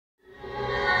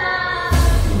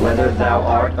Whether thou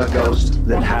art a ghost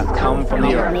that hath come from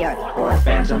the earth, or a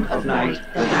phantom of night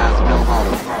that hath no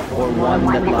home, or one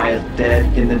that lieth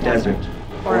dead in the desert,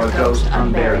 or a ghost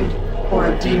unburied, or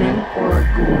a demon, or a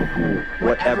ghoul,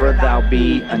 whatever thou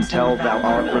be until thou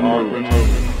art removed,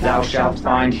 thou shalt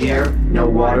find here no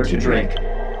water to drink.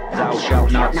 Thou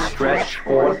shalt not stretch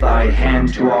forth thy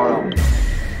hand to our own.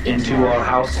 Into our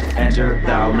house enter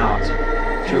thou not.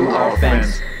 Through our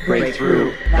fence break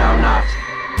through thou not.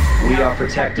 We are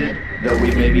protected, though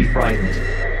we may be frightened.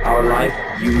 Our life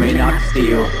you may not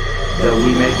steal, though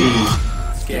we may be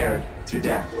scared to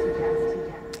death.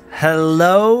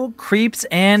 Hello, creeps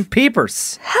and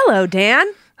peepers. Hello, Dan.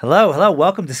 Hello.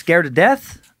 Welcome to Scared to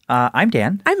Death. I'm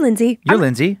Dan. I'm Lindsay. You're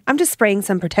Lindsay. I'm just spraying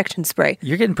some protection spray.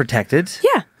 You're getting protected.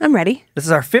 Yeah, I'm ready. This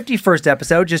is our 51st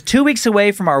episode, just 2 weeks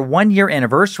away from our 1-year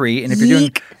anniversary. And if you're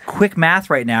doing quick math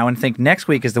right now and think next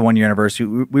week is the 1-year anniversary,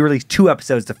 we released 2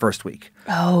 episodes the first week.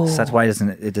 Oh. So that's why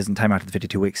it doesn't time out to the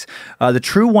 52 weeks. The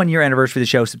true 1-year anniversary of the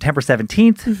show is September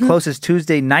 17th. Mm-hmm. Closest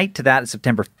Tuesday night to that is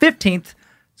September 15th.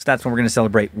 So that's when we're going to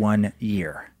celebrate 1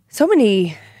 year. So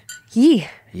many...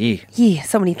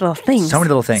 so many little things. So many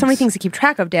little things. So many things to keep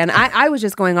track of, Dan. I was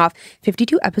just going off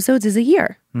 52 episodes is a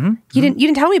year. Mm-hmm. You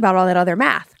didn't tell me about all that other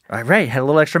math. Right, had a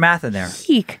little extra math in there.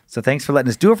 Eek. So thanks for letting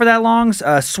us do it for that long.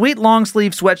 Sweet long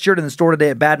sleeve sweatshirt in the store today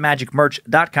at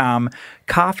badmagicmerch.com.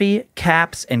 Coffee,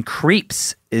 caps, and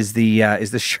creeps is the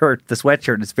shirt, the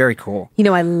sweatshirt. And it's very cool. You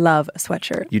know, I love a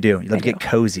sweatshirt. You do. You love to get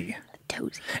cozy.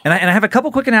 Tozy. And I have a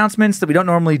couple quick announcements that we don't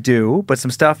normally do, but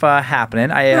some stuff happening.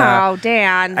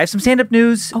 Dan. I have some stand-up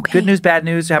news. Okay. Good news, bad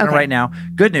news happening right now.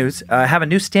 Good news. I have a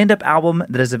new stand-up album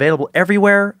that is available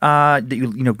everywhere that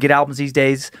you get albums these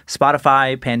days.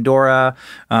 Spotify, Pandora,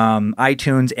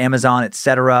 iTunes, Amazon,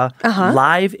 etc.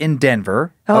 Live in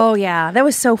Denver. Oh, yeah. That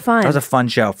was so fun. That was a fun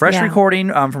show. Fresh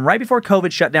recording from right before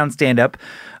COVID shut down stand-up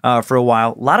for a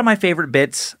while. A lot of my favorite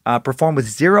bits performed with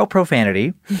zero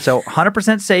profanity. So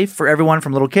 100% safe for everyone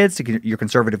from little kids to your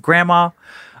conservative grandma.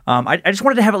 I just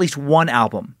wanted to have at least one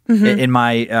album in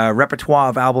my repertoire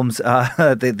of albums,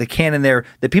 the canon there,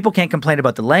 that people can't complain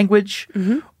about the language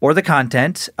or the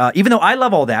content, even though I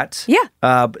love all that. Yeah.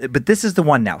 But this is the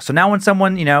one now. So now when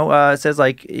someone, says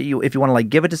like, if you want to like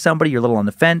give it to somebody, you're a little on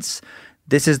the fence.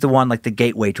 This is the one, like the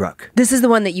gateway drug. This is the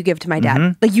one that you give to my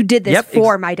dad. Like you did this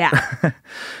for my dad.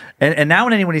 And now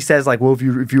when anybody says like, well, if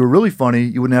you were really funny,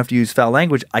 you wouldn't have to use foul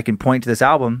language, I can point to this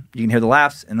album, you can hear the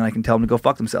laughs, and then I can tell them to go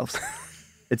fuck themselves.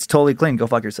 It's totally clean. Go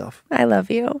fuck yourself. I love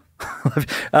you.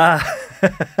 I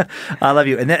love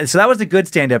you. And so that was the good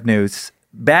stand-up news.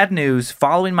 Bad news,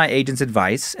 following my agent's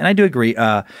advice, and I do agree,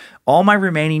 all my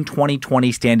remaining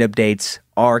 2020 stand-up dates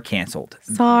are canceled.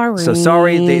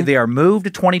 Sorry. They are moved to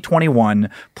 2021.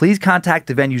 Please contact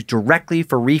the venues directly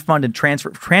for refund and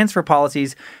transfer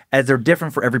policies, as they're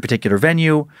different for every particular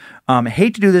venue.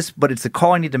 Hate to do this, but it's the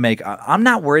call I need to make. I'm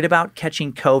not worried about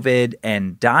catching COVID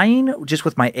and dying just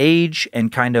with my age and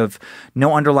kind of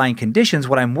no underlying conditions.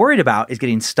 What I'm worried about is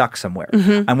getting stuck somewhere.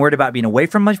 I'm worried about being away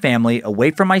from my family,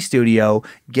 away from my studio,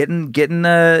 getting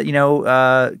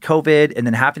the COVID, and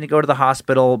then having to go to the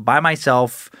hospital by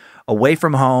myself, away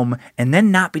from home, and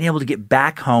then not being able to get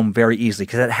back home very easily,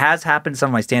 because it has happened to some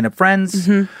of my stand-up friends.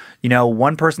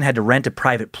 One person had to rent a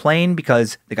private plane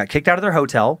because they got kicked out of their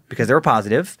hotel because they were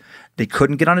positive. They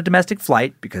couldn't get on a domestic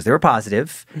flight because they were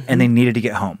positive, and they needed to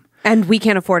get home. And we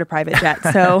can't afford a private jet,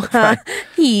 so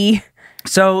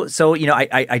So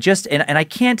I just and I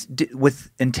can't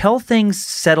until things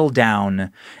settle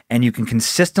down and you can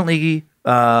consistently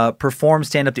perform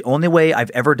stand up the only way I've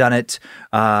ever done it.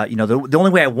 The only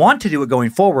way I want to do it going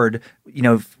forward.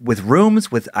 With rooms,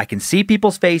 I can see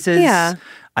people's faces. Yeah.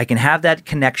 I can have that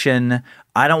connection.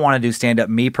 I don't want to do stand up.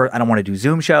 I don't want to do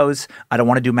Zoom shows. I don't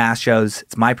want to do mass shows.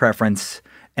 It's my preference.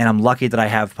 And I'm lucky that I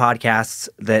have podcasts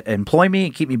that employ me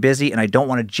and keep me busy, and I don't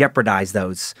want to jeopardize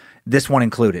those, this one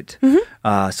included.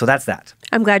 So that's that.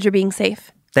 I'm glad you're being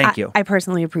safe. Thank you. I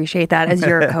personally appreciate that as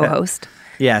your co-host.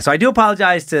 Yeah, so I do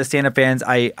apologize to stand-up fans.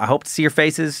 I hope to see your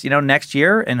faces, next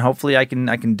year, and hopefully I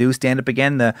can do stand-up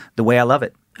again the way I love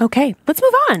it. Okay, let's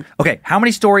move on. Okay, how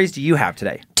many stories do you have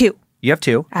today? 2. You have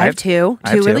 2. I have two.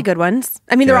 Two really good ones.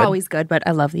 I mean, they're always good, but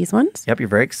I love these ones. Yep, you're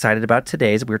very excited about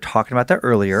today's. We were talking about that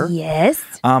earlier. Yes.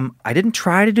 I didn't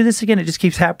try to do this again. It just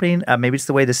keeps happening. Maybe it's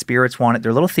the way the spirits want it. They're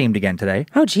a little themed again today.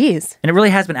 Oh, geez. And it really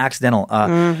has been accidental.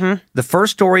 The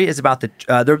first story is about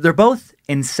they're both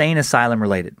insane asylum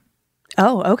related.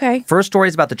 Oh, okay. First story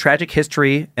is about the tragic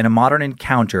history and a modern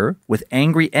encounter with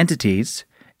angry entities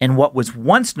in what was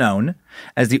once known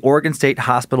as the Oregon State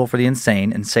Hospital for the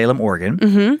Insane in Salem,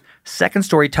 Oregon. Second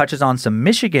story touches on some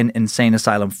Michigan insane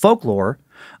asylum folklore.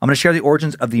 I'm going to share the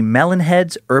origins of the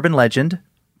Melonheads urban legend,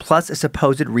 plus a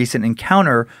supposed recent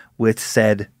encounter with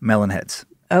said melonheads.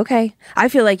 Okay. I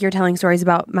feel like you're telling stories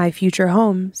about my future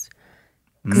homes.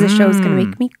 Because the show's going to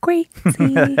make me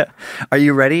crazy. Are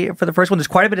you ready for the first one? There's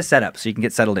quite a bit of setup, so you can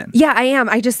get settled in. Yeah, I am.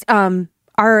 I just,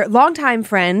 our longtime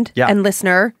friend and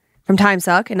listener from Time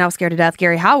Suck and now Scared to Death,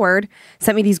 Gary Howard,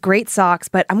 sent me these great socks,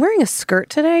 but I'm wearing a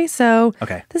skirt today, so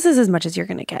this is as much as you're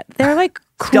going to get. They're like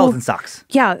cool. Skeleton socks.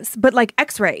 Yeah, but like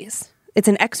x-rays. It's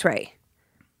an x-ray.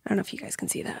 I don't know if you guys can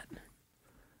see that.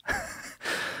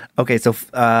 Okay, so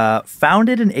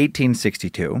founded in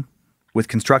 1862, with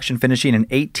construction finishing in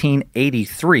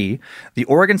 1883, the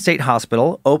Oregon State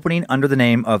Hospital, opening under the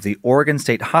name of the Oregon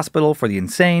State Hospital for the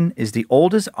Insane, is the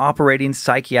oldest operating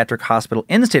psychiatric hospital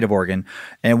in the state of Oregon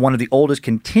and one of the oldest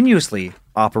continuously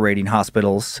operating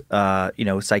hospitals,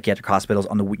 psychiatric hospitals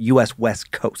on the U.S.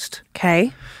 West Coast.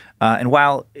 Okay. And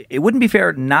while it wouldn't be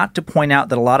fair not to point out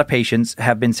that a lot of patients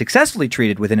have been successfully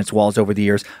treated within its walls over the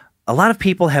years, a lot of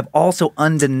people have also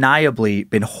undeniably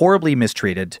been horribly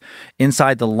mistreated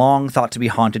inside the long thought to be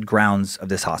haunted grounds of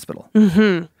this hospital.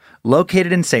 Mm-hmm.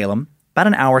 Located in Salem, about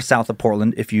an hour south of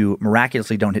Portland if you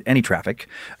miraculously don't hit any traffic,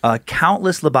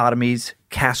 countless lobotomies,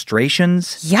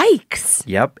 castrations. Yikes.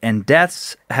 Yep. And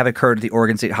deaths have occurred at the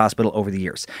Oregon State Hospital over the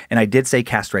years. And I did say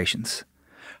castrations.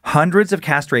 Hundreds of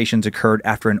castrations occurred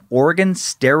after an Oregon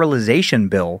sterilization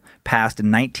bill passed in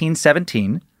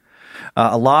 1917.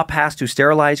 A law passed to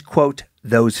sterilize, quote,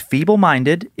 those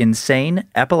feeble-minded, insane,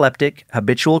 epileptic,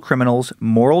 habitual criminals,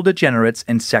 moral degenerates,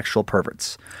 and sexual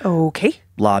perverts. Okay.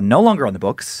 Law no longer on the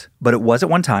books, but it was at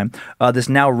one time. This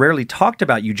now rarely talked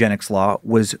about eugenics law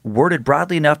was worded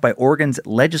broadly enough by Oregon's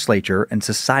legislature and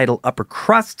societal upper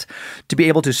crust to be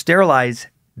able to sterilize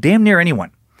damn near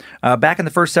anyone. Back in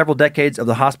the first several decades of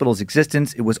the hospital's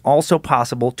existence, it was also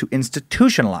possible to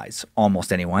institutionalize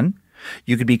almost anyone.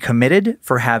 You could be committed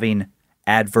for having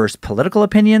adverse political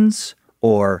opinions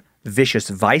or vicious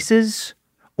vices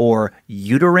or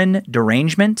uterine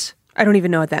derangement. I don't even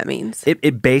know what that means.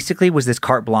 It basically was this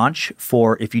carte blanche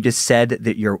for if you just said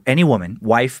that any woman,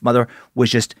 wife, mother, was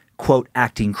just, quote,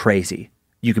 acting crazy,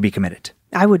 you could be committed.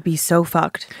 I would be so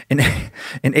fucked. In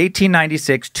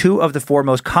 1896, two of the four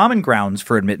most common grounds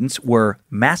for admittance were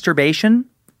masturbation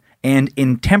and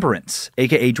intemperance,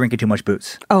 a.k.a. drinking too much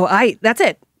booze. Oh, that's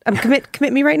it.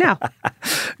 Commit me right now.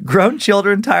 Grown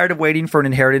children tired of waiting for an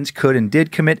inheritance could and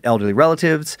did commit elderly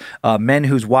relatives. Men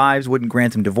whose wives wouldn't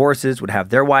grant them divorces would have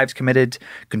their wives committed.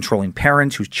 Controlling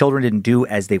parents whose children didn't do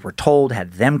as they were told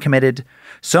had them committed.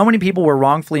 So many people were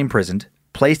wrongfully imprisoned,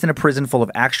 placed in a prison full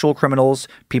of actual criminals,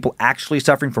 people actually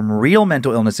suffering from real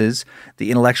mental illnesses,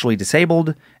 the intellectually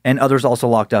disabled, and others also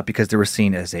locked up because they were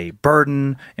seen as a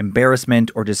burden, embarrassment,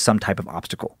 or just some type of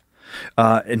obstacle.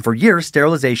 And for years,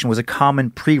 sterilization was a common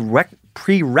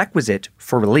prerequisite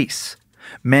for release.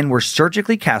 Men were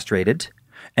surgically castrated,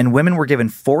 and women were given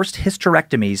forced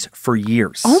hysterectomies for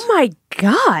years. Oh my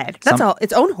God. That's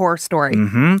its own horror story.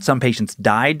 Mm-hmm. Some patients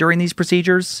died during these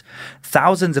procedures.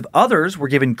 Thousands of others were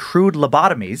given crude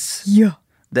lobotomies. Yeah.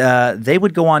 They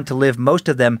would go on to live, most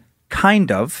of them,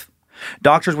 kind of.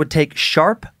 Doctors would take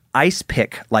sharp ice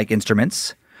pick-like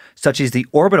instruments, such as the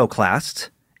orbitoclast,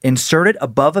 insert it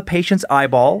above a patient's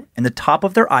eyeball in the top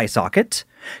of their eye socket,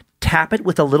 tap it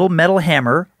with a little metal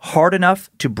hammer hard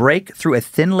enough to break through a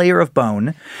thin layer of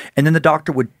bone, and then the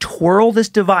doctor would twirl this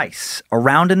device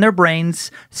around in their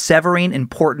brains, severing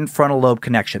important frontal lobe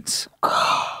connections.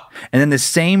 And then the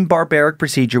same barbaric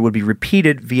procedure would be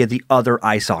repeated via the other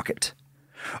eye socket.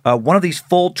 One of these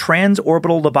full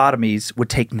transorbital lobotomies would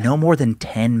take no more than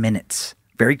 10 minutes.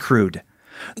 Very crude.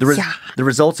 The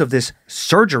results of this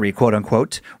surgery, quote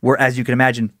unquote, were, as you can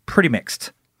imagine, pretty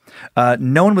mixed.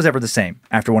 No one was ever the same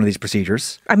after one of these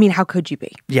procedures. I mean, how could you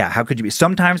be? Yeah, how could you be?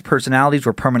 Sometimes personalities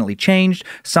were permanently changed.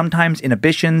 Sometimes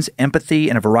inhibitions, empathy,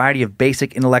 and a variety of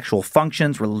basic intellectual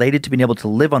functions related to being able to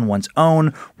live on one's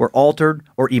own were altered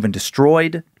or even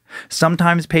destroyed.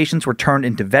 Sometimes patients were turned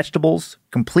into vegetables,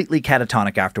 completely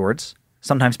catatonic afterwards.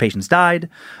 Sometimes patients died.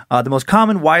 The most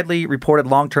common, widely reported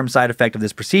long-term side effect of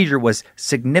this procedure was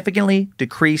significantly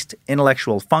decreased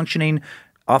intellectual functioning,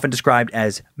 often described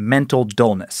as mental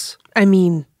dullness. I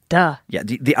mean, duh. Yeah,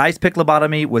 the ice pick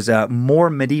lobotomy was a more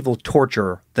medieval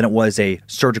torture than it was a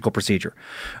surgical procedure.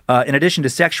 In addition to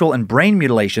sexual and brain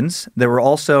mutilations, there were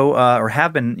also, or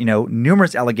have been,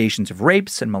 numerous allegations of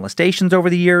rapes and molestations over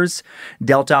the years,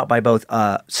 dealt out by both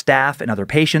staff and other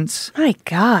patients. My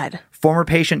God. Former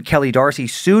patient Kelly Darcy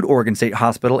sued Oregon State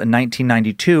Hospital in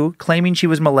 1992, claiming she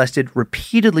was molested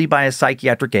repeatedly by a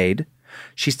psychiatric aide.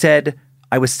 She said,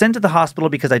 "I was sent to the hospital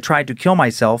because I tried to kill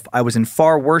myself. I was in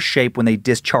far worse shape when they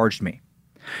discharged me."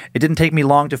 It didn't take me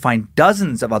long to find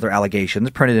dozens of other allegations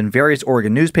printed in various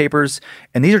Oregon newspapers,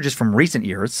 and these are just from recent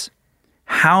years.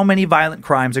 How many violent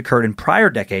crimes occurred in prior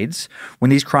decades when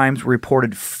these crimes were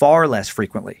reported far less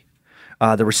frequently?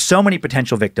 There were so many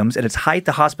potential victims. At its height,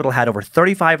 the hospital had over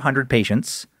 3,500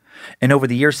 patients, and over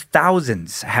the years,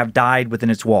 thousands have died within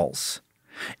its walls.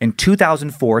 In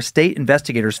 2004, state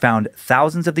investigators found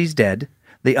thousands of these dead.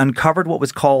 They uncovered what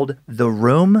was called the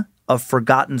Room of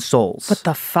Forgotten Souls. What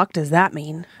the fuck does that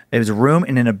mean? It was a room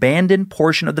in an abandoned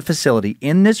portion of the facility.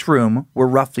 In this room were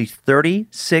roughly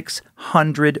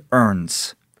 3,600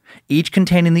 urns, each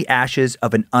containing the ashes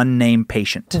of an unnamed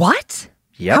patient. What?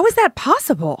 Yep. How is that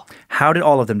possible? How did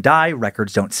all of them die?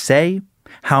 Records don't say.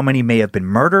 How many may have been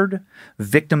murdered,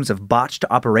 victims of botched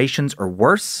operations, or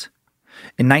worse?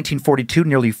 In 1942,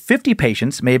 nearly 50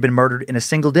 patients may have been murdered in a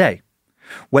single day.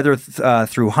 Whether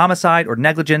through homicide or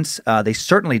negligence, they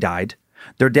certainly died.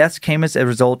 Their deaths came as a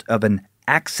result of an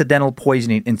accidental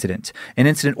poisoning incident, an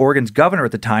incident Oregon's governor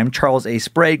at the time, Charles A.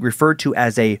 Sprague, referred to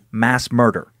as a mass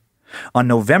murder. On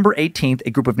November 18th,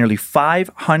 a group of nearly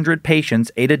 500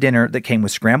 patients ate a dinner that came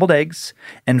with scrambled eggs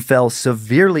and fell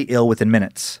severely ill within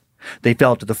minutes. They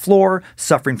fell to the floor,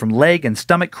 suffering from leg and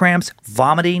stomach cramps,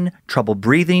 vomiting, trouble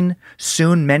breathing.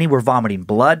 Soon, many were vomiting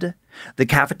blood. The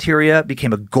cafeteria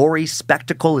became a gory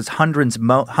spectacle as hundreds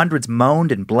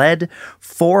moaned and bled.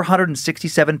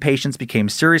 467 patients became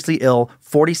seriously ill.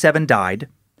 47 died.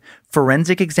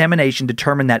 Forensic examination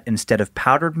determined that instead of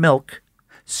powdered milk,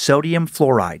 sodium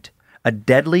fluoride, a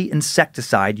deadly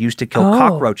insecticide used to kill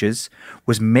cockroaches,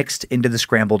 was mixed into the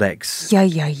scrambled eggs.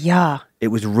 Yeah. It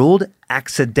was ruled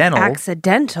accidental.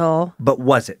 Accidental? But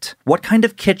was it? What kind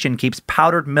of kitchen keeps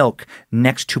powdered milk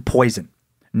next to poison?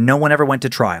 No one ever went to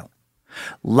trial.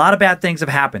 A lot of bad things have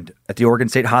happened at the Oregon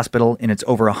State Hospital in its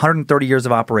over 130 years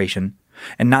of operation.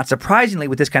 And not surprisingly,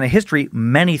 with this kind of history,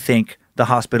 many think the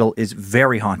hospital is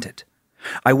very haunted.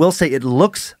 I will say it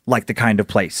looks like the kind of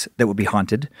place that would be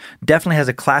haunted. Definitely has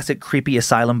a classic creepy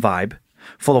asylum vibe.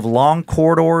 Full of long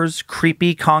corridors,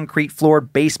 creepy concrete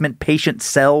floored basement patient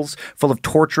cells full of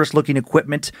torturous-looking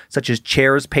equipment, such as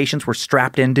chairs patients were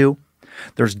strapped into.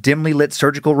 There's dimly lit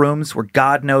surgical rooms where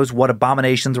God knows what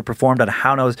abominations were performed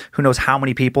on who knows how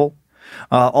many people.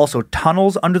 Also,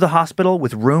 tunnels under the hospital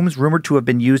with rooms rumored to have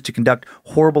been used to conduct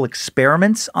horrible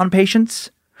experiments on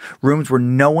patients. Rooms where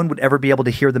no one would ever be able to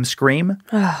hear them scream.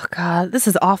 Oh, God, this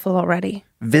is awful already.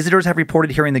 Visitors have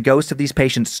reported hearing the ghosts of these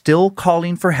patients still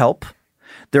calling for help.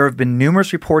 There have been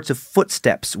numerous reports of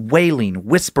footsteps, wailing,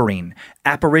 whispering,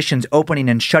 apparitions opening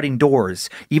and shutting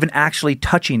doors, even actually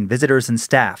touching visitors and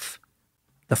staff.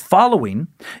 The following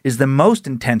is the most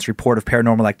intense report of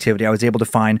paranormal activity I was able to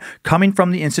find coming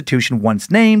from the institution once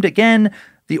named, again,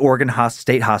 the Oregon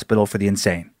State Hospital for the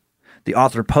Insane. The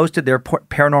author posted their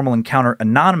paranormal encounter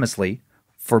anonymously.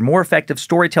 For more effective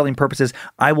storytelling purposes,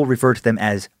 I will refer to them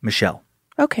as Michelle.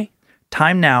 Okay.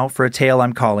 Time now for a tale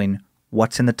I'm calling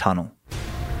What's in the Tunnel.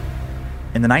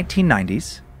 In the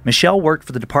 1990s, Michelle worked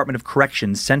for the Department of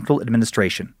Corrections Central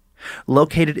Administration,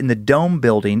 located in the Dome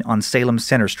Building on Salem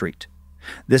Center Street.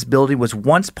 This building was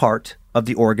once part of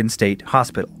the Oregon State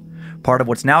Hospital, part of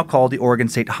what's now called the Oregon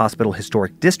State Hospital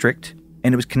Historic District,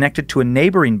 and it was connected to a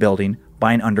neighboring building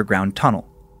by an underground tunnel.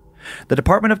 The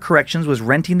Department of Corrections was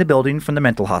renting the building from the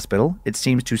mental hospital. It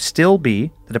seems to still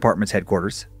be the department's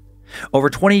headquarters. Over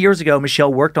 20 years ago,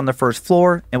 Michelle worked on the first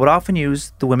floor and would often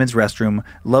use the women's restroom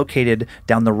located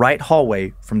down the right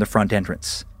hallway from the front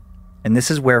entrance. And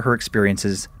this is where her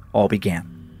experiences all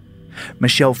began.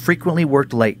 Michelle frequently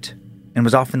worked late and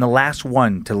was often the last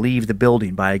one to leave the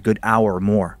building by a good hour or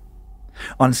more.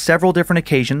 On several different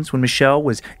occasions, when Michelle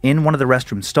was in one of the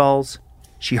restroom stalls,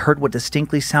 she heard what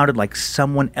distinctly sounded like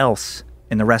someone else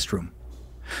in the restroom.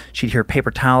 She'd hear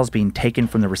paper towels being taken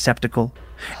from the receptacle,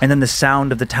 and then the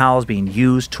sound of the towels being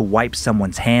used to wipe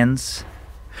someone's hands.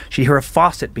 She'd hear a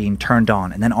faucet being turned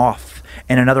on and then off,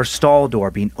 and another stall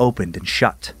door being opened and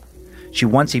shut. She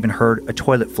once even heard a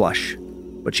toilet flush,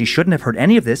 but she shouldn't have heard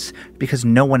any of this because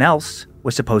no one else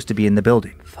was supposed to be in the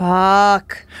building.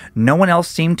 Fuck. No one else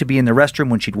seemed to be in the restroom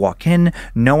when she'd walk in.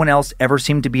 No one else ever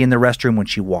seemed to be in the restroom when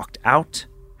she walked out.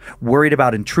 Worried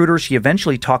about intruders, she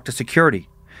eventually talked to security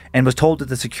and was told that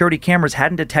the security cameras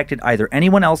hadn't detected either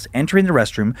anyone else entering the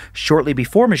restroom shortly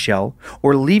before Michelle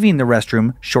or leaving the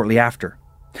restroom shortly after.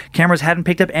 Cameras hadn't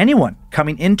picked up anyone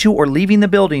coming into or leaving the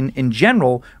building in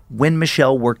general when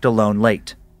Michelle worked alone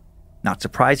late. Not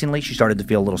surprisingly, she started to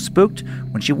feel a little spooked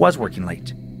when she was working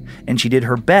late, and she did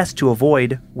her best to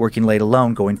avoid working late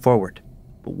alone going forward.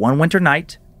 But one winter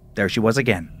night, there she was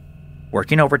again,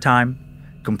 working overtime,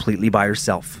 completely by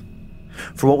herself.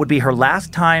 For what would be her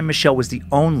last time, Michelle was the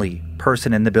only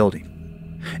person in the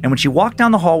building. And when she walked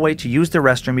down the hallway to use the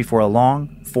restroom before a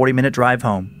long 40-minute drive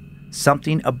home,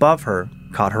 something above her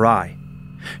caught her eye.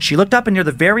 She looked up, and near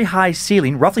the very high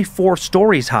ceiling, roughly 4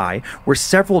 stories high, were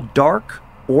several dark,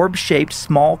 orb-shaped,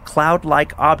 small,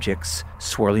 cloud-like objects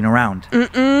swirling around.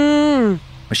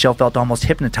 Michelle felt almost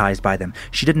hypnotized by them.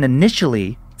 She didn't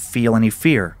initially feel any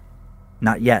fear.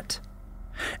 Not yet.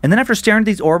 And then after staring at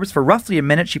these orbs for roughly a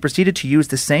minute, she proceeded to use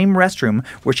the same restroom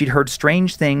where she'd heard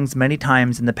strange things many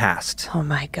times in the past. Oh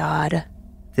my God.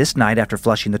 This night, after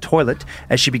flushing the toilet,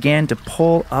 as she began to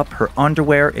pull up her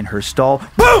underwear in her stall,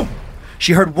 boom!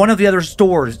 She heard one of the other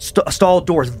stall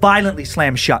doors violently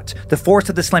slam shut. The force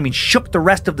of the slamming shook the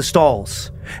rest of the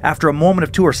stalls. After a moment of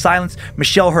utter silence,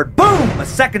 Michelle heard, boom! A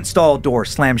second stall door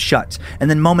slam shut, and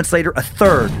then moments later, a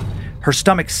third. Her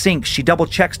stomach sinks. She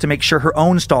double-checks to make sure her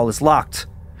own stall is locked.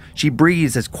 She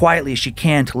breathes as quietly as she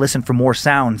can to listen for more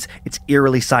sounds. It's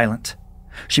eerily silent.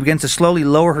 She begins to slowly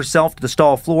lower herself to the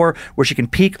stall floor, where she can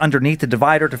peek underneath the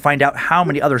divider to find out how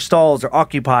many other stalls are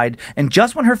occupied, and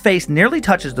just when her face nearly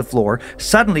touches the floor,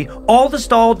 suddenly all the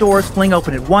stall doors fling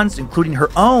open at once, including her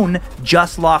own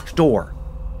just-locked door.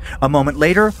 A moment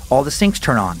later, all the sinks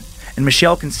turn on, and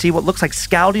Michelle can see what looks like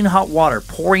scalding hot water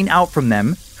pouring out from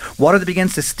them, water that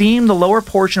begins to steam the lower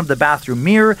portion of the bathroom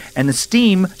mirror, and the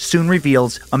steam soon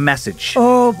reveals a message.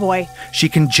 Oh, boy. She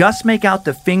can just make out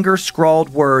the finger-scrawled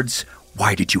words,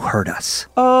 "Why did you hurt us?"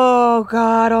 Oh,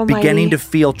 God almighty. Beginning to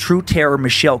feel true terror,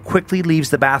 Michelle quickly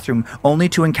leaves the bathroom, only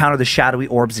to encounter the shadowy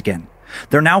orbs again.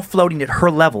 They're now floating at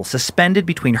her level, suspended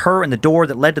between her and the door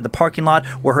that led to the parking lot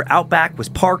where her Outback was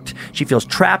parked. She feels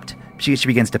trapped. She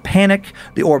begins to panic.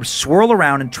 The orbs swirl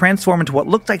around and transform into what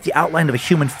looks like the outline of a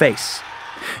human face.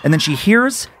 And then she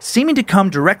hears, seeming to come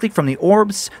directly from the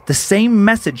orbs, the same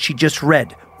message she just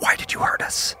read. "Why did you hurt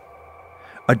us?"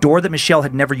 A door that Michelle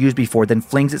had never used before then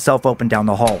flings itself open down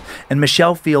the hall, and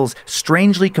Michelle feels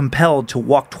strangely compelled to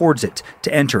walk towards it,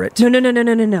 to enter it.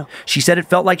 No. She said it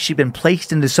felt like she'd been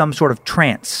placed into some sort of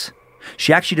trance.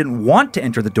 She actually didn't want to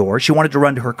enter the door. She wanted to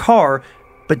run to her car,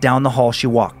 but down the hall she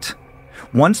walked.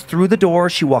 Once through the door,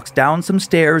 she walks down some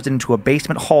stairs into a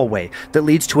basement hallway that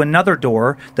leads to another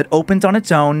door that opens on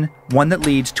its own, one that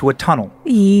leads to a tunnel.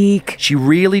 Eek. She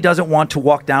really doesn't want to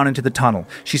walk down into the tunnel.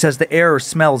 She says the air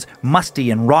smells musty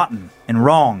and rotten and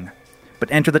wrong.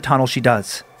 But enter the tunnel she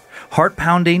does. Heart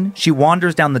pounding, she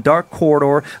wanders down the dark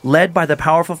corridor, led by the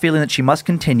powerful feeling that she must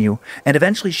continue, and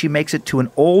eventually she makes it to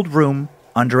an old room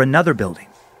under another building.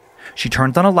 She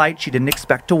turns on a light she didn't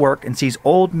expect to work and sees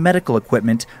old medical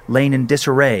equipment laying in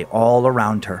disarray all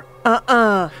around her.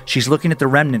 She's looking at the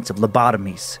remnants of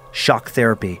lobotomies, shock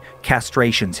therapy,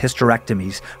 castrations,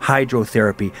 hysterectomies,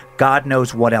 hydrotherapy, God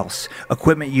knows what else.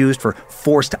 Equipment used for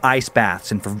forced ice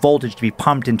baths and for voltage to be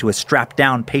pumped into a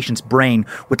strapped-down patient's brain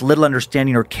with little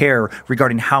understanding or care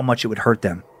regarding how much it would hurt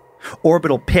them.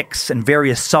 Orbital picks and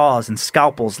various saws and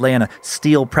scalpels lay on a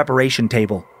steel preparation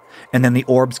table. And then the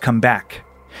orbs come back.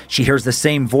 She hears the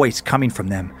same voice coming from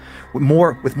them, with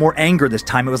more anger this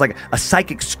time. It was like a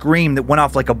psychic scream that went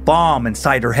off like a bomb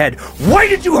inside her head. "Why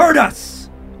did you hurt us?"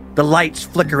 The lights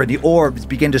flicker and the orbs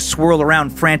begin to swirl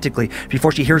around frantically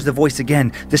before she hears the voice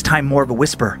again, this time more of a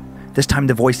whisper. This time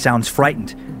the voice sounds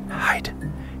frightened. "Hide.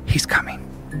 He's coming."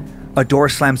 A door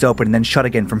slams open and then shut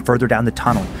again from further down the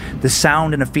tunnel. The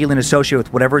sound and a feeling associated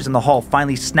with whatever is in the hall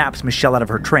finally snaps Michelle out of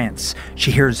her trance. She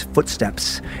hears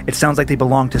footsteps. It sounds like they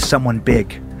belong to someone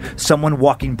big, someone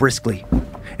walking briskly.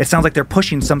 It sounds like they're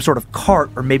pushing some sort of cart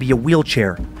or maybe a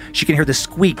wheelchair. She can hear the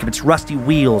squeak of its rusty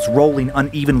wheels rolling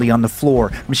unevenly on the floor.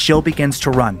 Michelle begins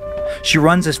to run. She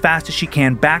runs as fast as she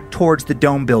can back towards the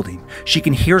dome building. She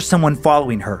can hear someone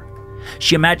following her.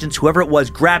 She imagines whoever it was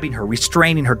grabbing her,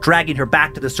 restraining her, dragging her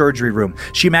back to the surgery room.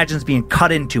 She imagines being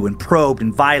cut into and probed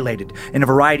and violated in a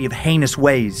variety of heinous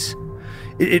ways.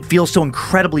 It feels so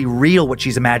incredibly real what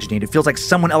she's imagining. It feels like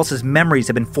someone else's memories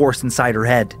have been forced inside her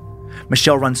head.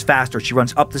 Michelle runs faster. She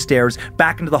runs up the stairs,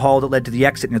 back into the hall that led to the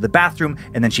exit near the bathroom,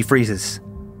 and then she freezes.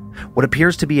 What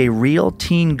appears to be a real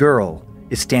teen girl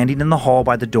is standing in the hall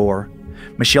by the door.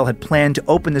 Michelle had planned to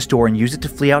open this door and use it to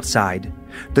flee outside.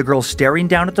 The girl staring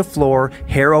down at the floor,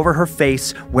 hair over her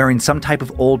face, wearing some type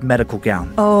of old medical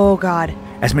gown. Oh, God.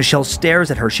 As Michelle stares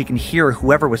at her, she can hear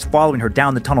whoever was following her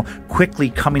down the tunnel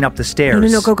quickly coming up the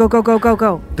stairs. No,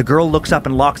 go. The girl looks up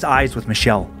and locks eyes with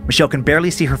Michelle. Michelle can barely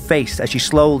see her face as she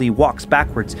slowly walks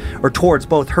backwards, or towards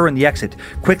both her and the exit,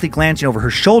 quickly glancing over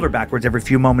her shoulder backwards every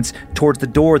few moments towards the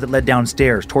door that led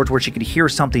downstairs, towards where she could hear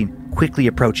something quickly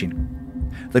approaching.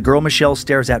 The girl Michelle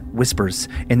stares at whispers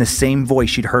in the same voice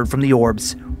she'd heard from the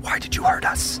orbs, "Why did you hurt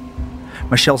us?"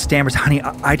 Michelle stammers, honey,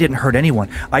 I didn't hurt anyone.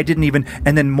 I didn't even...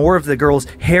 And then more of the girl's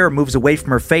hair moves away from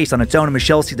her face on its own, and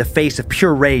Michelle sees the face of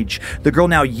pure rage. The girl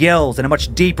now yells in a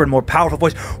much deeper and more powerful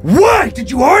voice, why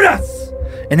did you hurt us?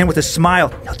 And then with a smile,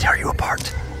 he'll tear you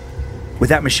apart. With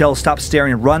that, Michelle stops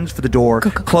staring and runs for the door.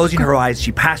 Closing her eyes,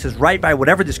 she passes right by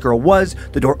whatever this girl was.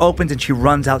 The door opens and she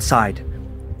runs outside.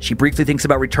 She briefly thinks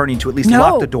about returning to at least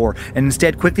lock the door, and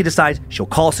instead quickly decides she'll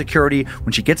call security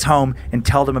when she gets home and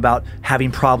tell them about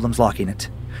having problems locking it.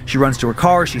 She runs to her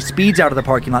car, she speeds out of the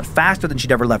parking lot faster than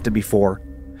she'd ever left it before.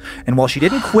 And while she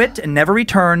didn't quit and never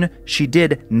return, she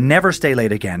did never stay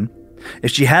late again.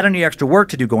 If she had any extra work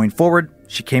to do going forward,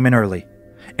 she came in early.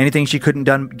 Anything she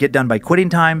couldn't get done by quitting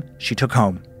time, she took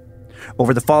home.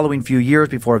 Over the following few years,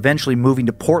 before eventually moving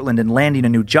to Portland and landing a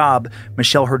new job,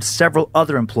 Michelle heard several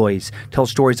other employees tell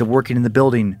stories of working in the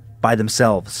building by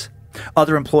themselves.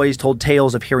 Other employees told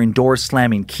tales of hearing doors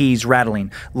slamming, keys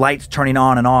rattling, lights turning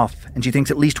on and off, and she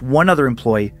thinks at least one other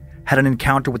employee had an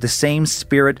encounter with the same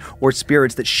spirit or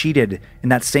spirits that she did in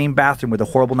that same bathroom where the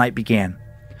horrible night began.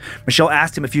 Michelle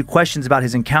asked him a few questions about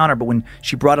his encounter, but when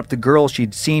she brought up the girl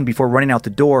she'd seen before running out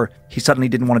the door, he suddenly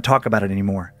didn't want to talk about it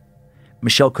anymore.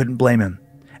 Michelle couldn't blame him.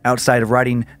 Outside of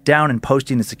writing down and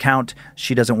posting this account,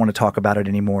 she doesn't want to talk about it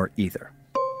anymore either.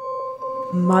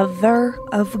 Mother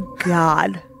of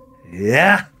God.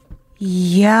 Yeah.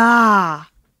 Yeah.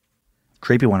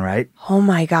 Creepy one, right? Oh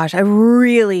my gosh. I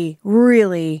really,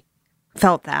 really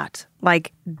felt that.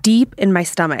 Like deep in my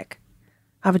stomach.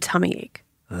 I have a tummy ache.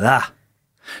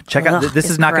 Check out,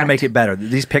 this is not going to make it better.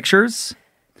 These pictures...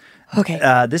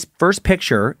 Okay. This first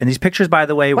picture, and these pictures, by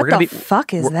the way, what the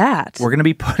fuck is that? We're going to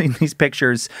be putting these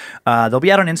pictures. They'll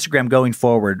be out on Instagram going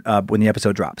forward when the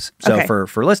episode drops. So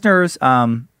for listeners,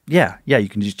 you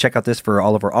can just check out this for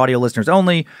all of our audio listeners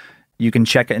only. You can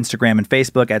check Instagram and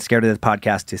Facebook at Scared to Death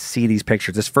Podcast to see these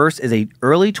pictures. This first is a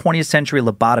early 20th century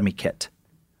lobotomy kit.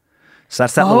 So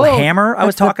that's that little hammer I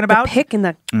was talking about. The pick and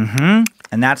the. Mm-hmm.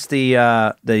 And that's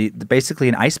the basically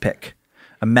an ice pick,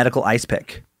 a medical ice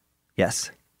pick.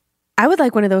 Yes. I would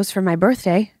like one of those for my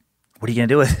birthday. What are you going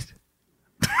to do with it?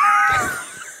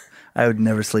 I would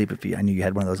never sleep if I knew you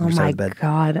had one of those on your side of the bed. Oh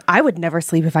my God. I would never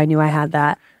sleep if I knew I had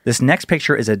that. This next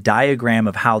picture is a diagram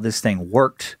of how this thing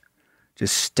worked.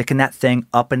 Just sticking that thing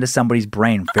up into somebody's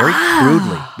brain very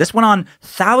crudely. This went on.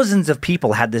 Thousands of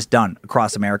people had this done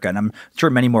across America, and I'm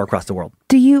sure many more across the world.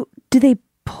 Do they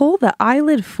pull the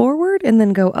eyelid forward and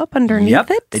then go up underneath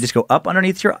it? They just go up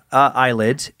underneath your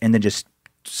eyelids and then just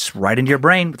right into your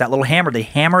brain with that little hammer. They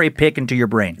hammer a pick into your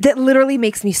brain. That literally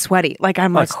makes me sweaty. Like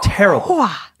I'm like, it's terrible.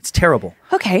 It's terrible.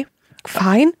 Okay,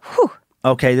 fine. Whew.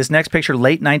 Okay, this next picture,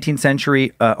 late 19th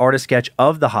century artist sketch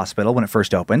of the hospital when it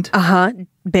first opened.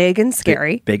 Big and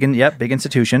scary. Big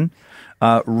institution.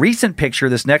 Recent picture,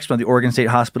 this next one, the Oregon State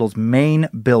Hospital's main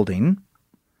building.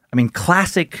 I mean,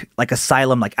 classic, like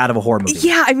asylum, like out of a horror movie.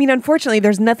 Yeah, I mean, unfortunately,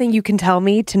 there's nothing you can tell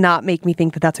me to not make me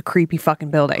think that that's a creepy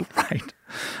fucking building.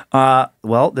 Right.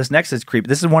 Well, this next is creepy.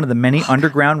 This is one of the many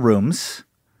underground rooms.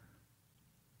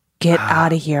 Get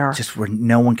out of here. Just where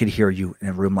no one could hear you in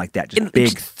a room like that. Just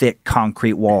big, thick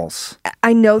concrete walls.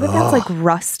 I know that that's like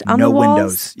rust on the walls. No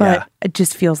windows, but it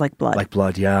just feels like blood. Like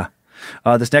blood, yeah.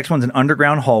 This next one's an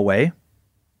underground hallway.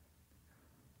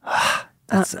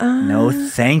 No,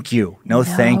 thank you. No,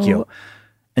 thank you.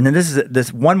 And then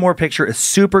this one more picture, a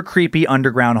super creepy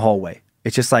underground hallway.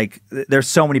 It's just like, there's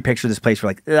so many pictures of this place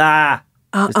where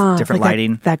just different like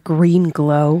lighting. That green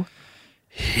glow.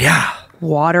 Yeah.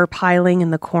 Water piling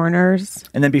in the corners.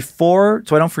 And then so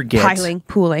I don't forget.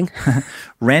 Pooling.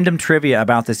 Random trivia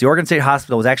about this. The Oregon State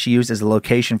Hospital was actually used as a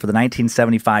location for the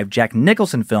 1975 Jack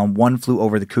Nicholson film, One Flew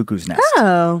Over the Cuckoo's Nest.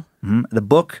 Oh. Mm-hmm. The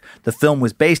book the film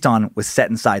was based on was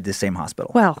set inside this same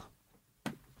hospital. Well,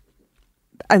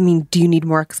 I mean, do you need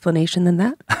more explanation than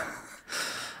that?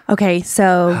 Okay,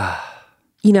 so,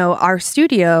 our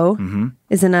studio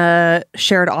is in a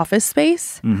shared office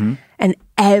space. Mm-hmm. And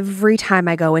every time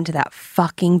I go into that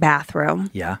fucking bathroom,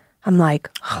 I'm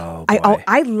like,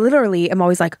 I literally am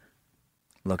always like,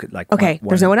 look at okay,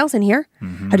 there's no one else in here.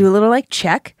 Mm-hmm. I do a little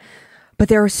check, but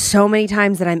there are so many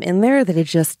times that I'm in there that it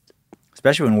just,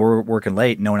 especially when we're working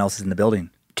late, no one else is in the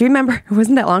building. Do you remember? It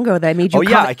wasn't that long ago that I made you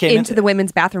come into the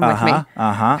women's bathroom with me.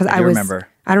 Because I remember.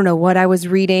 I don't know what I was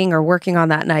reading or working on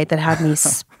that night that had me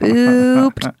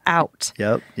spooked out.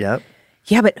 Yep.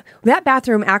 Yeah, but that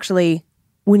bathroom actually,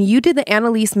 when you did the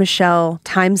Annalise Michelle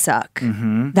time suck,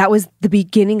 that was the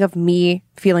beginning of me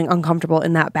feeling uncomfortable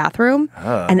in that bathroom.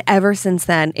 And ever since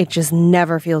then, it just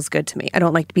never feels good to me. I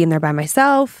don't like to be in there by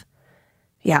myself.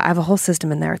 Yeah, I have a whole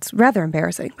system in there. It's rather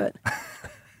embarrassing, but...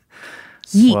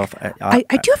 Yeek. Well, I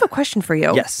do have a question for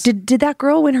you. Yes. Did that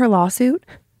girl win her lawsuit?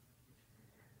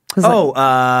 In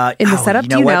the setup,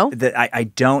 do you know? I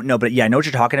don't know, but yeah, I know what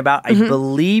you're talking about. I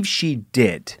believe she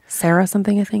did. Sarah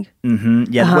something, I think. Mm-hmm.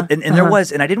 Yeah, there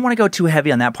was, and I didn't want to go too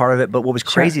heavy on that part of it, but what was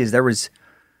crazy is there was,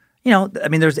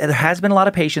 there has been a lot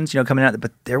of patients, coming out,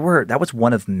 but that was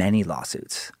one of many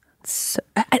lawsuits. So,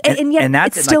 and yet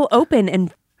it's still open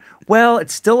and... Well,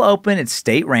 it's still open. It's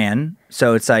state ran.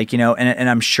 So it's like, and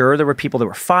I'm sure there were people that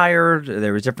were fired.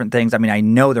 There was different things. I mean, I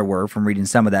know there were from reading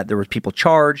some of that. There were people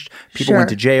charged. People went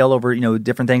to jail over,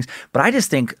 different things. But I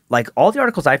just think like all the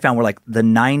articles I found were like the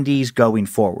 90s going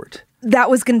forward.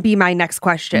 That was going to be my next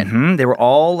question. Mm-hmm. They were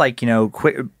all like,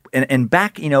 quick. And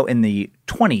back, in the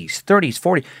 20s, 30s,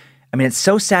 40s. I mean, it's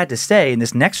so sad to say, and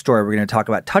this next story we're going to talk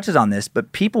about touches on this,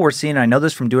 but people were seeing, and I know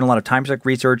this from doing a lot of TimeSuck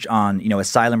research on,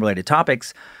 asylum-related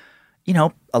topics,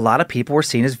 a lot of people were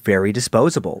seen as very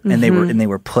disposable, and they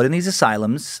were put in these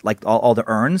asylums, like all the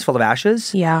urns full of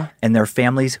ashes. Yeah, and their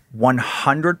families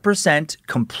 100%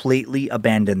 completely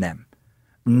abandoned them.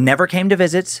 Never came to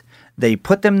visit. They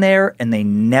put them there, and they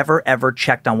never ever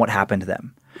checked on what happened to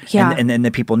them. Yeah, and then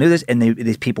the people knew this, and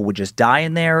these people would just die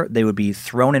in there. They would be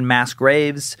thrown in mass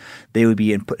graves. They would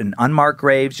be put in unmarked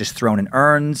graves, just thrown in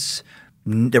urns.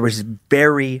 There was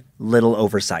very little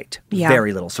oversight,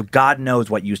 very little. So God knows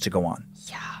what used to go on.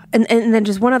 Yeah. And then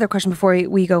just one other question before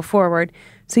we go forward.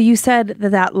 So you said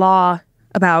that law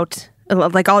about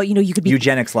like all, you could be...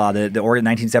 Eugenics law, the Oregon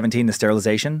 1917, the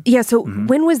sterilization. Yeah. So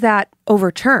when was that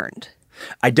overturned?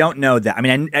 I don't know that. I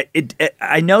mean,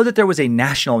 I know that there was a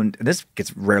national, and this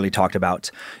gets rarely talked about.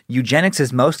 Eugenics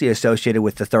is mostly associated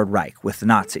with the Third Reich, with the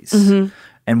Nazis. Mm-hmm.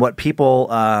 And what people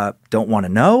don't want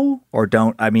to know or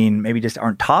maybe just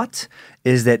aren't taught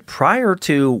is that prior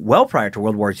to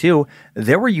World War II,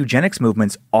 there were eugenics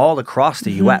movements all across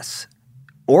the U.S.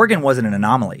 Oregon wasn't an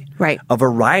anomaly. Right. A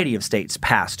variety of states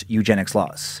passed eugenics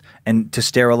laws and to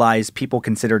sterilize people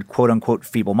considered quote unquote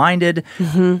feeble-minded,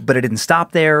 but it didn't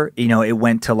stop there. It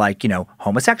went to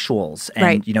homosexuals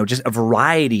and, just a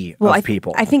variety of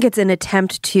people. I think it's an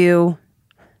attempt to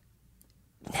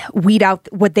weed out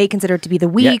what they consider to be the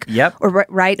weak. Yep. Or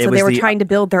right. So they were trying to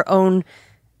build their own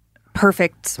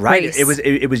perfect race.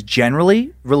 It was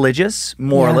generally religious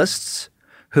moralists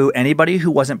anybody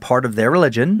who wasn't part of their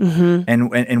religion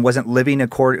and wasn't living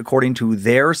according to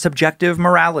their subjective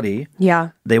morality. Yeah.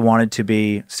 They wanted to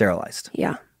be sterilized.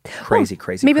 Yeah. Crazy.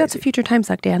 Maybe that's a future time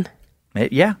suck, Dan.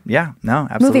 Yeah. No,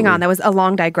 absolutely. Moving on. That was a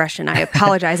long digression. I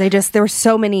apologize. There were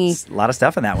so many... A lot of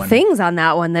stuff in that one. Things on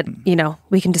that one that,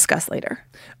 we can discuss later.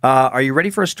 Are you ready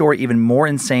for a story even more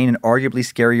insane and arguably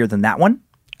scarier than that one?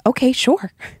 Okay,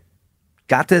 sure.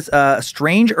 Got this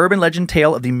strange urban legend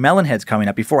tale of the Melonheads coming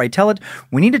up. Before I tell it,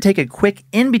 we need to take a quick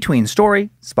in-between story,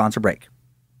 sponsor break.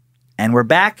 And we're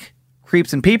back,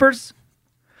 creeps and peepers.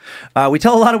 We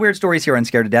tell a lot of weird stories here on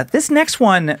Scared to Death. This next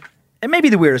one... It may be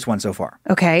the weirdest one so far.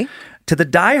 Okay. To the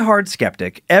die-hard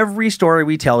skeptic, every story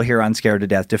we tell here on Scared to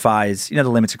Death defies, the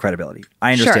limits of credibility.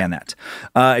 I understand that.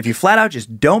 If you flat out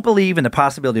just don't believe in the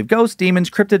possibility of ghosts, demons,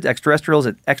 cryptids,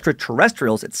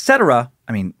 extraterrestrials, etc.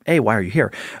 I mean, A, why are you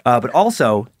here? But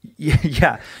also, you're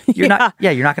not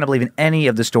going to believe in any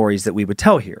of the stories that we would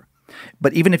tell here.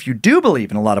 But even if you do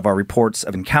believe in a lot of our reports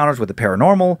of encounters with the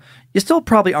paranormal, you still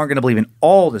probably aren't going to believe in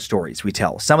all the stories we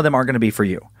tell. Some of them aren't going to be for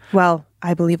you. Well,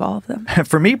 I believe all of them.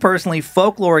 For me personally,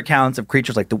 folklore accounts of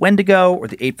creatures like the Wendigo or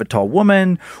the 8-foot-tall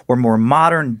woman or more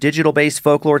modern digital-based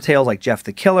folklore tales like Jeff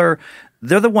the Killer,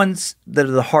 they're the ones that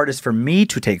are the hardest for me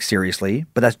to take seriously.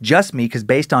 But that's just me because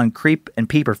based on creep and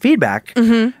peeper feedback,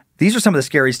 these are some of the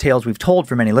scariest tales we've told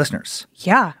for many listeners.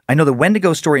 Yeah. I know the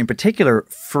Wendigo story in particular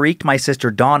freaked my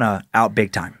sister Donna out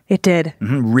big time. It did.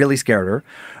 Really scared her.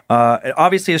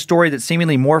 Obviously, a story that's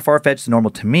seemingly more far-fetched than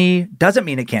normal to me doesn't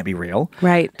mean it can't be real.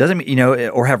 Right. Doesn't mean,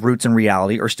 or have roots in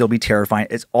reality or still be terrifying.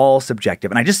 It's all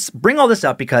subjective. And I just bring all this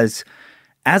up because,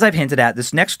 as I've hinted at,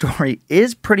 this next story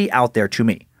is pretty out there to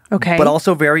me. Okay. But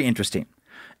also very interesting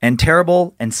and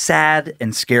terrible and sad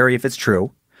and scary if it's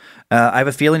true. I have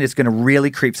a feeling it's going to really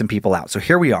creep some people out. So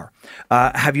here we are.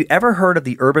 Have you ever heard of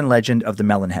the urban legend of the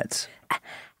Melonheads?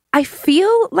 I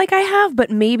feel like I have, but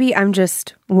maybe I'm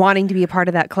just wanting to be a part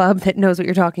of that club that knows what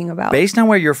you're talking about. Based on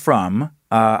where you're from,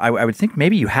 I would think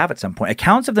maybe you have at some point.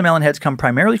 Accounts of the Melonheads come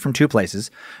primarily from two places,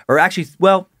 or actually,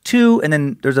 two, and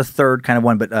then there's a third kind of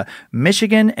one, but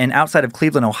Michigan and outside of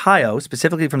Cleveland, Ohio,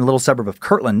 specifically from the little suburb of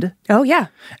Kirtland. Oh, yeah.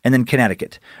 And then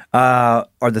Connecticut are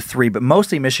the three, but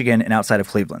mostly Michigan and outside of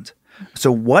Cleveland.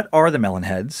 So what are the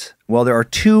Melonheads? Well, there are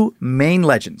two main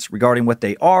legends regarding what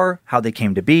they are, how they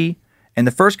came to be. And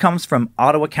the first comes from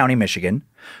Ottawa County, Michigan,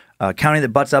 a county that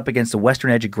butts up against the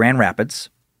western edge of Grand Rapids.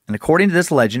 And according to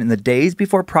this legend, in the days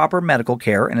before proper medical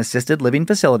care and assisted living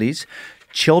facilities,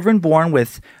 Children born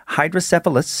with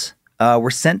hydrocephalus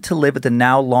were sent to live at the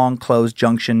now long-closed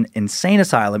Junction Insane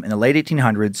Asylum in the late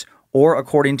 1800s, or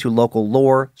according to local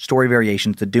lore, story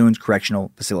variations, the Dunes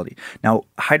Correctional Facility. Now,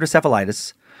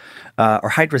 hydrocephalus,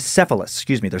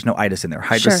 excuse me, there's no itis in there,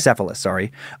 hydrocephalus,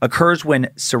 sorry, occurs when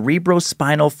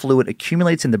cerebrospinal fluid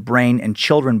accumulates in the brain, and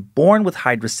children born with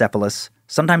hydrocephalus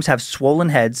sometimes have swollen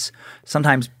heads,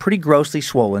 sometimes pretty grossly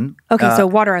swollen. Okay, so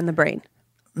water on the brain.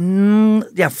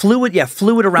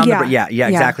 Fluid around the brain. Yeah,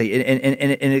 exactly.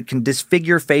 And it can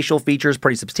disfigure facial features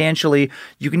pretty substantially.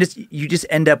 You just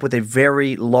end up with a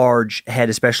very large head,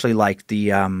 especially like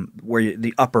the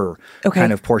upper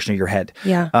kind of portion of your head.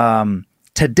 Yeah.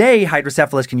 Today,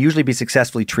 hydrocephalus can usually be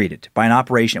successfully treated by an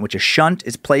operation in which a shunt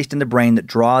is placed in the brain that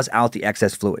draws out the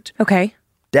excess fluid. Okay.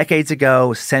 Decades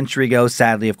ago, a century ago,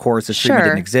 sadly, of course, this treatment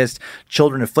didn't exist.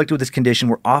 Children afflicted with this condition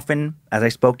were often, as I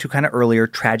spoke to kind of earlier,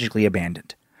 tragically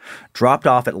abandoned. Dropped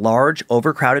off at large,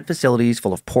 overcrowded facilities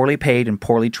full of poorly paid and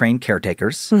poorly trained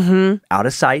caretakers. Out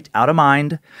of sight, out of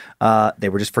mind. They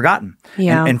were just forgotten.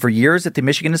 Yeah. And for years at the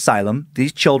Michigan Asylum,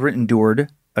 these children endured,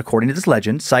 according to this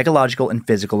legend, psychological and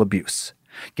physical abuse.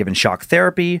 Given shock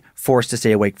therapy, forced to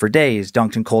stay awake for days,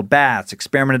 dunked in cold baths,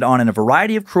 experimented on in a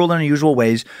variety of cruel and unusual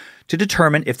ways to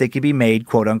determine if they could be made,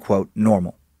 quote-unquote,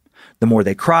 normal. The more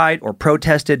they cried or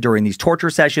protested during these torture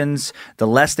sessions, the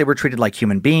less they were treated like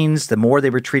human beings, the more they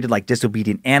were treated like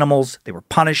disobedient animals. They were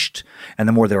punished, and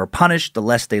the more they were punished, the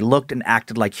less they looked and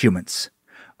acted like humans.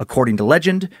 According to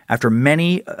legend, after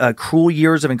many cruel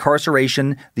years of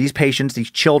incarceration, these patients,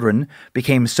 these children,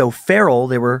 became so feral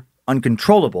they were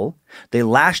uncontrollable. They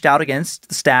lashed out against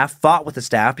the staff, fought with the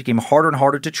staff, became harder and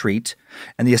harder to treat,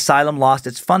 and the asylum lost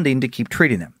its funding to keep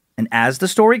treating them. And as the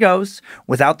story goes,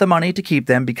 without the money to keep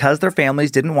them because their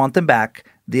families didn't want them back,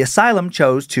 the asylum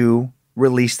chose to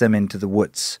release them into the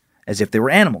woods as if they were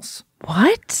animals.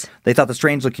 What? They thought the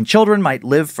strange-looking children might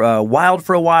live wild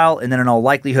for a while and then in all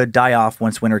likelihood die off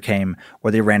once winter came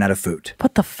or they ran out of food.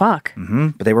 What the fuck?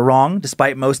 But they were wrong.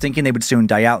 Despite most thinking they would soon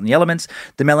die out in the elements,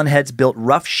 the Melonheads built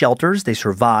rough shelters. They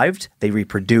survived. They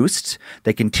reproduced.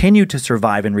 They continued to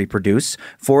survive and reproduce,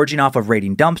 foraging off of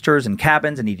raiding dumpsters and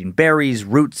cabins and eating berries,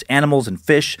 roots, animals, and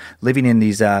fish, living in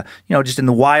these, just in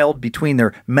the wild. Between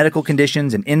their medical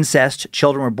conditions and incest,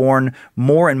 children were born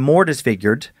more and more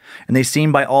disfigured, and they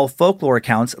seemed by all folklore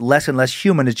accounts less and less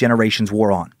human as generations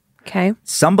wore on. Okay.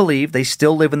 Some believe they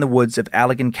still live in the woods of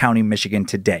Allegan County, Michigan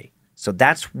today. So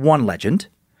that's one legend.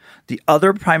 The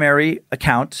other primary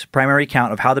account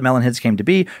of how the Melonheads came to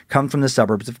be comes from the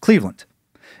suburbs of Cleveland.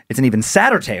 It's an even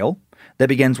sadder tale that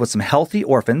begins with some healthy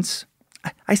orphans.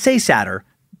 I say sadder,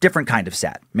 different kind of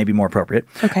sad, maybe more appropriate.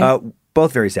 Okay.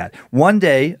 Both very sad. One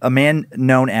day, a man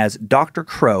known as Dr.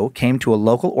 Crow came to a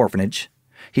local orphanage.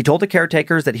 He told the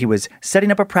caretakers that he was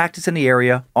setting up a practice in the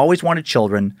area, always wanted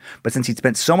children, but since he'd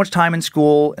spent so much time in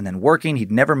school and then working,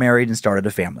 he'd never married and started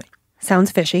a family.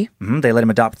 Sounds fishy. They let him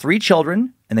adopt 3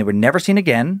 children, and they were never seen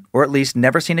again, or at least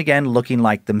never seen again looking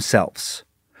like themselves.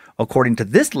 According to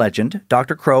this legend,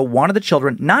 Dr. Crow wanted the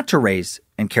children not to raise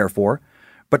and care for,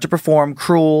 but to perform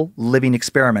cruel living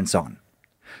experiments on.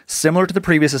 Similar to the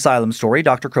previous asylum story,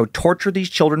 Dr. Crow tortured these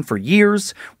children for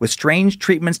years with strange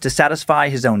treatments to satisfy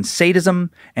his own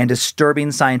sadism and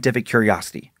disturbing scientific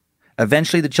curiosity.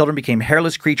 Eventually, the children became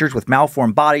hairless creatures with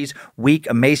malformed bodies, weak,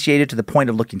 emaciated to the point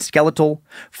of looking skeletal.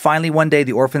 Finally, one day,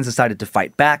 the orphans decided to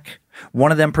fight back.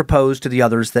 One of them proposed to the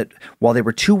others that while they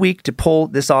were too weak to pull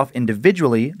this off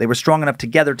individually, they were strong enough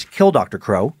together to kill Dr.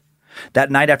 Crow.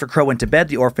 That night after Crow went to bed,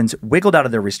 the orphans wiggled out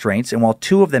of their restraints, and while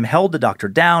 2 of them held the doctor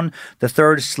down, the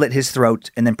third slit his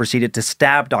throat and then proceeded to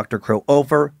stab Dr. Crow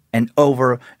over and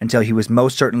over until he was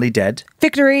most certainly dead.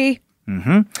 Victory!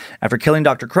 After killing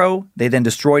Dr. Crow, they then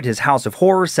destroyed his house of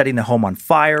horrors, setting the home on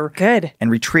fire. Good. And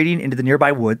retreating into the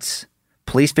nearby woods.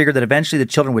 Police figured that eventually the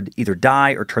children would either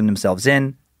die or turn themselves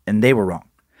in, and they were wrong.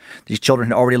 These children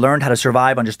had already learned how to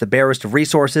survive on just the barest of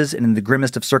resources and in the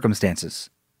grimmest of circumstances.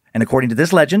 And according to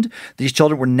this legend, these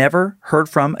children were never heard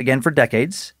from again for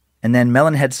decades, and then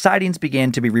Melonhead sightings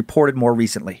began to be reported more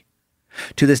recently.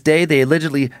 To this day, they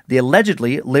allegedly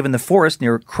live in the forest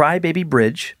near Crybaby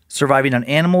Bridge, surviving on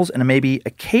animals and maybe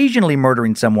occasionally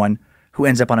murdering someone who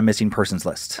ends up on a missing persons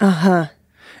list. And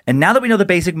now that we know the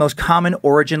basic, most common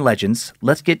origin legends,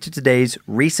 let's get to today's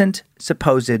recent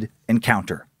supposed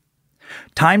encounter.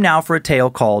 Time now for a tale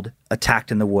called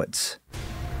Attacked in the Woods.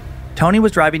 Tony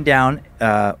was driving down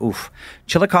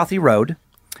Chillicothe Road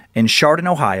in Chardon,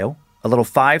 Ohio, a little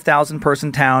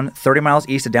 5,000-person town 30 miles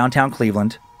east of downtown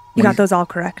Cleveland. You got those all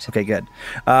correct. Okay, good.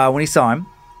 When he saw him,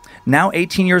 now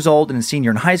 18 years old and a senior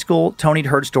in high school, Tony had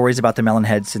heard stories about the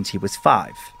Melonheads since he was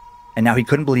 5. and now he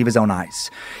couldn't believe his own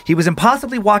eyes. He was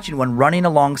impossibly watching one running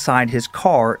alongside his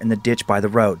car in the ditch by the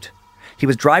road. He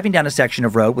was driving down a section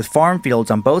of road with farm fields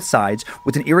on both sides,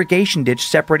 with an irrigation ditch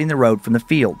separating the road from the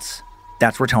fields.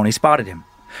 That's where Tony spotted him.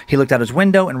 He looked out his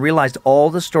window and realized all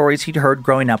the stories he'd heard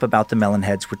growing up about the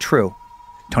Melonheads were true.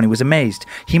 Tony was amazed.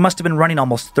 He must have been running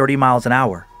almost 30 miles an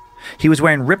hour. He was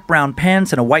wearing ripped brown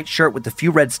pants and a white shirt with a few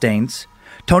red stains.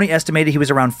 Tony estimated he was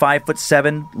around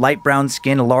 5'7", light brown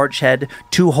skin, a large head,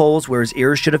 2 holes where his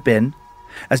ears should have been.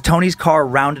 As Tony's car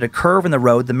rounded a curve in the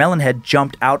road, the Melonhead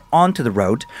jumped out onto the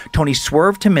road. Tony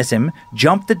swerved to miss him,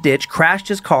 jumped the ditch, crashed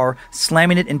his car,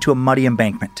 slamming it into a muddy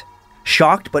embankment.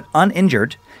 Shocked but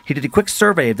uninjured, he did a quick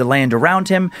survey of the land around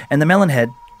him, and the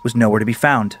Melonhead was nowhere to be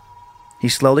found. He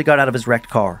slowly got out of his wrecked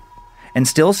car. And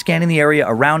still scanning the area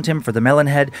around him for the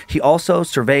Melonhead, he also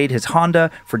surveyed his Honda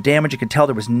for damage and could tell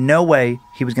there was no way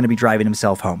he was going to be driving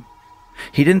himself home.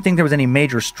 He didn't think there was any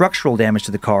major structural damage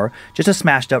to the car, just a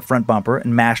smashed up front bumper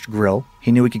and mashed grille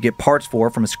he knew he could get parts for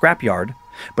from a scrapyard,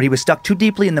 but he was stuck too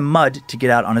deeply in the mud to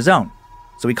get out on his own.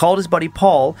 So he called his buddy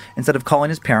Paul instead of calling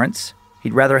his parents.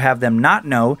 He'd rather have them not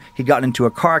know he'd gotten into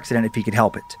a car accident if he could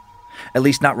help it. At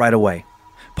least not right away.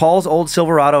 Paul's old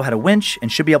Silverado had a winch and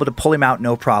should be able to pull him out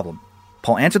no problem.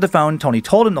 Paul answered the phone. Tony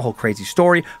told him the whole crazy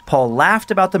story. Paul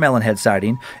laughed about the Melonhead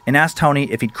sighting and asked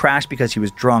Tony if he'd crashed because he was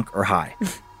drunk or high.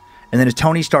 And then as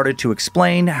Tony started to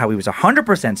explain how he was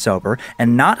 100% sober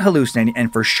and not hallucinating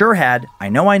and for sure had, I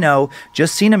know,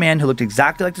 just seen a man who looked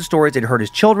exactly like the stories they'd heard his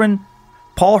children,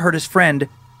 Paul heard his friend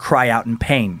cry out in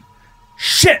pain.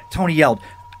 "Shit!" Tony yelled.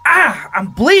 "Ah! I'm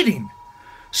bleeding!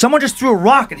 Someone just threw a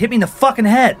rock and hit me in the fucking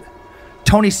head!"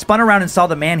 Tony spun around and saw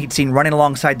the man he'd seen running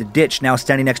alongside the ditch, now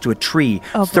standing next to a tree,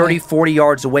 30, 40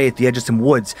 yards away at the edge of some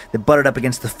woods that butted up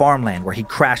against the farmland where he'd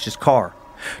crashed his car.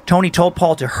 Tony told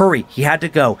Paul to hurry. He had to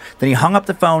go. Then he hung up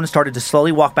the phone and started to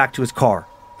slowly walk back to his car.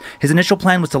 His initial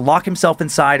plan was to lock himself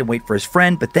inside and wait for his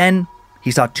friend, but then he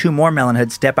saw 2 more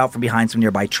Melonheads step out from behind some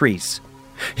nearby trees.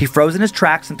 He froze in his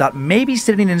tracks and thought maybe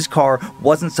sitting in his car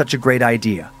wasn't such a great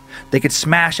idea. They could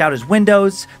smash out his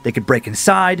windows, they could break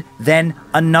inside, then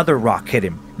another rock hit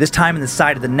him, this time in the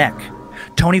side of the neck.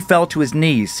 Tony fell to his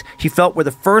knees. He felt where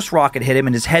the first rock had hit him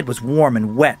and his head was warm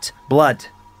and wet, blood.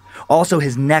 Also,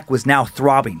 his neck was now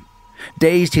throbbing.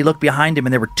 Dazed, he looked behind him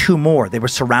and there were 2 more. They were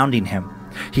surrounding him.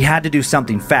 He had to do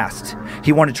something fast.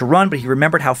 He wanted to run, but he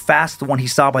remembered how fast the one he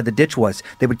saw by the ditch was.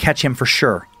 They would catch him for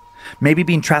sure. Maybe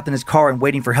being trapped in his car and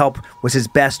waiting for help was his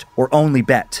best or only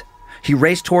bet. He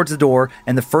raced towards the door,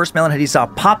 and the first Melonhead he saw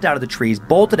popped out of the trees,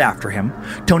 bolted after him.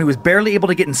 Tony was barely able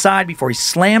to get inside before he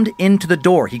slammed into the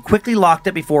door. He quickly locked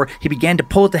it before he began to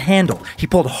pull at the handle. He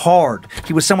pulled hard.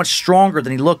 He was so much stronger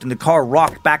than he looked, and the car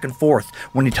rocked back and forth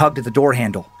when he tugged at the door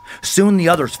handle. Soon the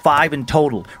others, 5 in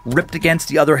total, ripped against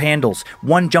the other handles.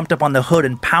 One jumped up on the hood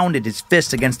and pounded his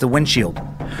fist against the windshield.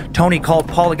 Tony called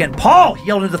Paul again. "Paul!" he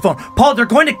yelled into the phone. "Paul, they're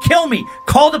going to kill me!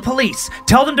 Call the police!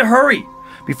 Tell them to hurry!"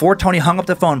 Before Tony hung up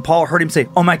the phone, Paul heard him say,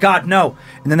 "Oh my God, no!"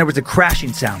 And then there was a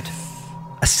crashing sound.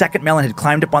 A second melon had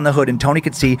climbed up on the hood, and Tony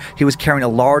could see he was carrying a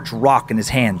large rock in his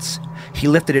hands. He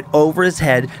lifted it over his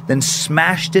head, then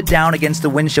smashed it down against the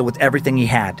windshield with everything he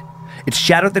had. It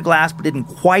shattered the glass, but didn't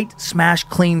quite smash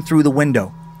clean through the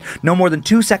window. No more than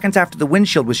 2 seconds after the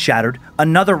windshield was shattered,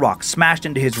 another rock smashed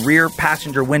into his rear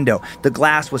passenger window. The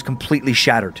glass was completely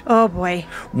shattered. Oh boy.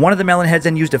 One of the Melonheads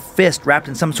then used a fist wrapped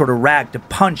in some sort of rag to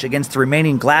punch against the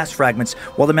remaining glass fragments,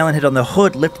 while the Melonhead on the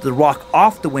hood lifted the rock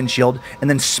off the windshield and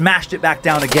then smashed it back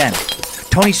down again.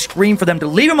 Tony screamed for them to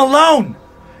leave him alone,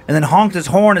 and then honked his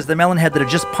horn as the Melonhead that had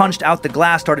just punched out the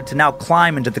glass started to now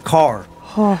climb into the car.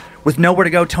 With nowhere to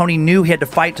go, Tony knew he had to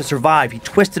fight to survive. He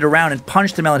twisted around and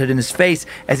punched the Melonhead in his face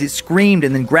as it screamed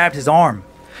and then grabbed his arm.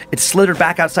 It slithered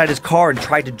back outside his car and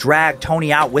tried to drag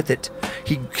Tony out with it.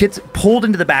 He gets pulled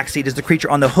into the backseat as the creature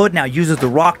on the hood now uses the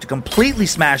rock to completely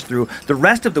smash through the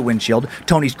rest of the windshield.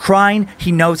 Tony's crying.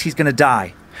 He knows he's going to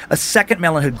die. A second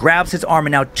Melonhead grabs his arm,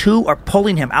 and now 2 are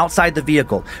pulling him outside the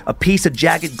vehicle. A piece of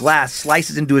jagged glass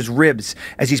slices into his ribs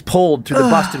as he's pulled through the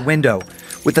busted window.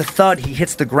 With a thud, he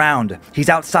hits the ground. He's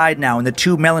outside now, and the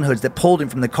 2 Melonheads that pulled him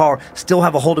from the car still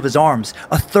have a hold of his arms.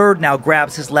 A third now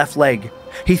grabs his left leg.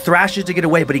 He thrashes to get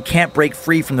away, but he can't break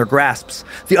free from their grasps.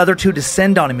 The other 2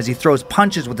 descend on him as he throws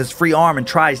punches with his free arm and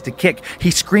tries to kick. He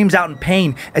screams out in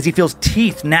pain as he feels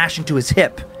teeth gnash into his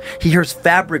hip. He hears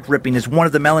fabric ripping as one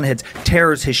of the Melonheads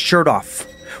tears his shirt off.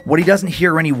 What he doesn't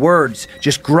hear any words,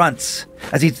 just grunts.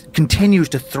 As he continues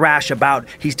to thrash about,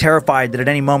 he's terrified that at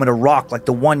any moment a rock like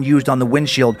the one used on the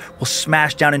windshield will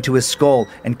smash down into his skull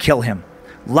and kill him.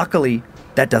 Luckily,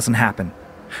 that doesn't happen.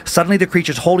 Suddenly, the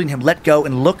creatures holding him let go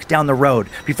and look down the road.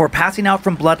 Before passing out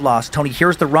from blood loss, Tony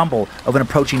hears the rumble of an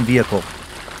approaching vehicle.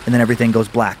 And then everything goes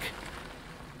black.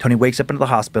 Tony wakes up into the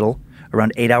hospital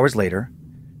around 8 hours later.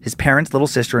 His parents, little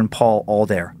sister, and Paul all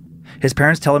there. His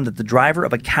parents tell him that the driver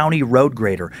of a county road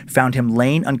grader found him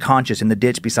laying unconscious in the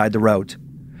ditch beside the road.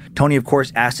 Tony, of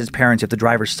course, asked his parents if the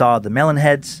driver saw the melon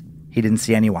heads. He didn't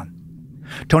see anyone.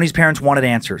 Tony's parents wanted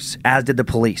answers, as did the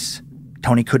police.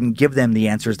 Tony couldn't give them the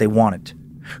answers they wanted.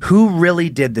 Who really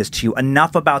did this to you?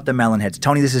 Enough about the melonheads.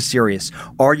 Tony, this is serious.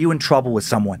 Are you in trouble with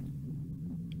someone?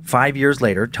 5 years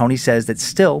later, Tony says that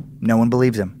still no one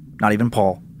believes him, not even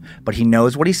Paul. But he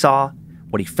knows what he saw,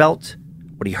 what he felt,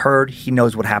 what he heard. He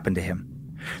knows what happened to him.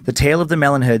 The tale of the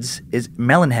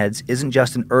melonheads isn't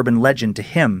just an urban legend to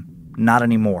him, not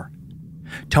anymore.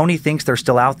 Tony thinks they're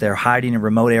still out there hiding in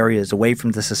remote areas away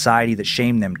from the society that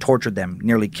shamed them, tortured them,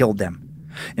 nearly killed them.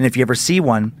 And if you ever see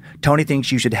one, Tony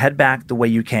thinks you should head back the way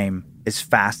you came as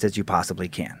fast as you possibly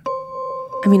can.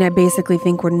 I mean, I basically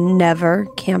think we're never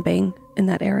camping in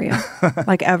that area.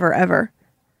 Like ever.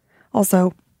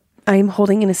 Also, I'm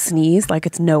holding in a sneeze like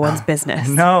it's no one's business.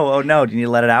 No, oh no. Do you need to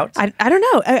let it out? I don't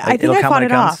know. I think I fought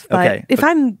it off. But okay. If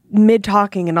I'm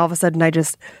mid-talking and all of a sudden I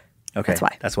just... Okay,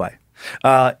 that's why.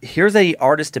 Here's a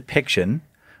artist depiction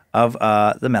of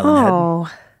the melonhead.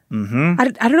 Oh. Mm-hmm.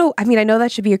 I don't know. I mean, I know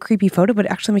that should be a creepy photo, but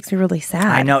it actually makes me really sad.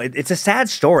 I know. It's a sad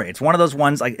story. It's one of those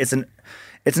ones, like, it's an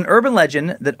urban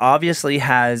legend that obviously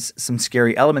has some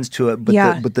scary elements to it,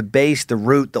 but the base, the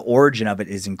root, the origin of it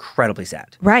is incredibly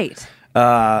sad. Right.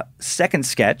 Second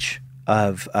sketch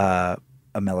of a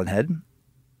melonhead,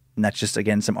 and that's just,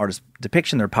 again, some artist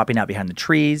depiction. They're popping out behind the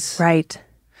trees. Right.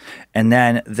 And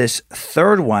then this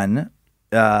third one,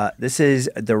 this is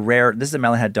a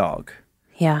melonhead dog.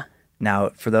 Yeah. Now,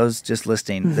 for those just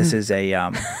listening, this is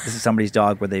somebody's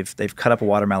dog where they've cut up a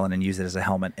watermelon and used it as a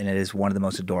helmet, and it is one of the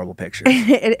most adorable pictures.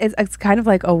 It's kind of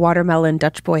like a watermelon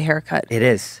Dutch boy haircut. It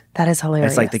is. That is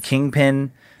hilarious. It's like the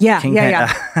Kingpin. Yeah.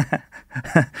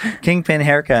 Kingpin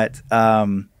haircut.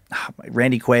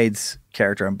 Randy Quaid's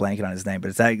character, I'm blanking on his name, but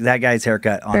it's that guy's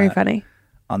haircut. Very funny.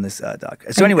 On this dog.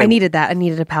 So anyway, I needed that. I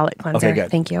needed a palate cleanser. Okay,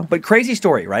 good. Thank you. But crazy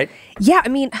story, right? Yeah, I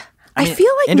mean, I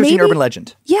feel like interesting urban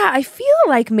legend. Yeah, I feel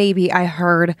like maybe I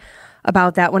heard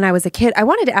about that when I was a kid. I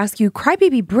wanted to ask you,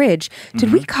 Crybaby Bridge.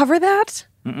 Did we cover that?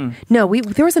 Mm-mm. No,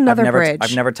 there was another bridge.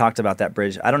 I've never talked about that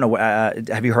bridge. I don't know.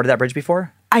 Have you heard of that bridge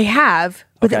before? I have,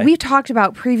 but we've talked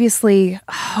about previously.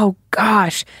 Oh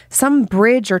gosh, some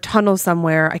bridge or tunnel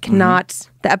somewhere. I cannot.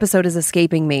 The episode is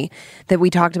escaping me that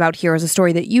we talked about here as a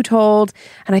story that you told,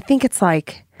 and I think it's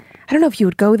like, I don't know if you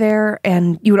would go there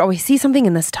and you would always see something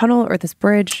in this tunnel or this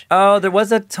bridge. Oh, there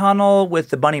was a tunnel with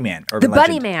the Bunny Man.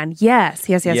 Bunny Man, yes.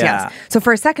 So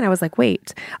for a second I was like,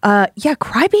 wait,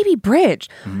 Crybaby Bridge.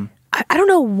 Mm-hmm. I don't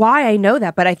know why I know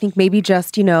that, but I think maybe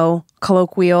just,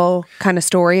 colloquial kind of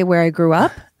story where I grew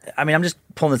up. I mean, I'm just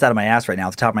pulling this out of my ass right now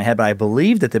off the top of my head, but I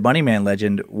believe that the Bunny Man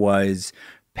legend was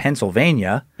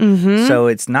Pennsylvania, so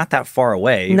it's not that far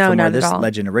away from where this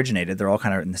legend originated. They're all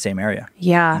kind of in the same area.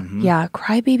 Yeah,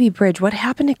 Crybaby Bridge. What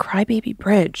happened to Crybaby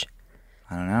Bridge?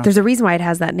 I don't know. There's a reason why it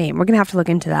has that name. We're going to have to look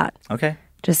into that. Okay.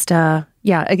 Just,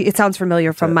 it sounds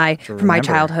familiar from my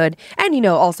childhood. And,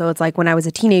 also it's like when I was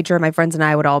a teenager, my friends and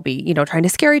I would all be, trying to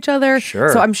scare each other.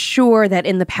 Sure. So I'm sure that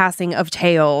in the passing of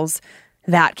tales,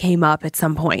 that came up at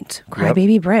some point.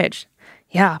 Crybaby Bridge.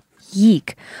 Yeah.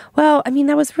 Yeek. Well, I mean,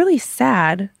 that was really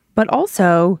sad, but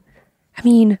also, I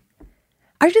mean,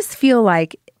 I just feel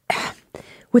like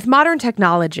with modern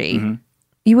technology,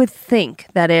 you would think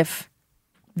that if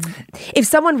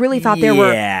someone really thought there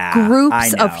were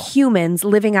groups of humans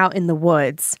living out in the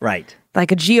woods, right,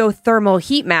 like a geothermal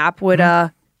heat map would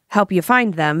help you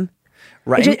find them.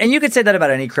 Right, and you could say that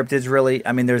about any cryptids, really.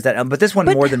 I mean, there's that, but this one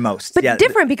more than most. But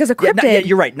different because a cryptid.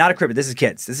 You're right, not a cryptid. This is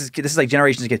kids. This is like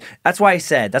generations of kids. That's why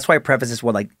I preface this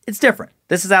with, like, it's different.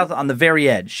 This is out on the very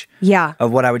edge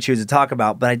of what I would choose to talk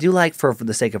about. But I do like for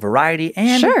the sake of variety.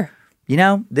 And,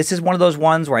 this is one of those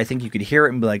ones where I think you could hear it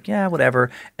and be like, yeah,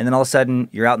 whatever. And then all of a sudden,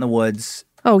 you're out in the woods.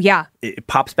 Oh, yeah. It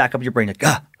pops back up your brain like,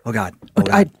 oh, God. Oh,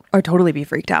 God. I'd totally be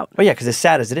freaked out. Oh, yeah, because as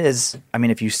sad as it is, I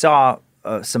mean, if you saw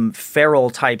some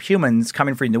feral type humans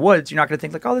coming for you in the woods, you're not going to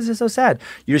think like, oh, this is so sad.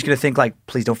 You're just going to think like,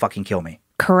 please don't fucking kill me.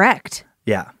 Correct.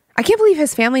 Yeah. I can't believe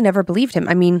his family never believed him.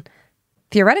 I mean,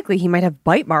 theoretically, he might have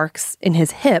bite marks in his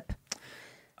hip.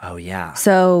 Oh, yeah.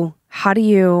 So how do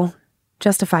you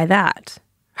justify that?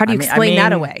 How do you explain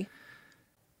that away?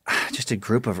 just a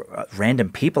group of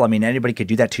random people. I mean, anybody could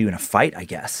do that to you in a fight, I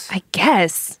guess.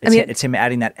 It's him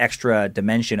adding that extra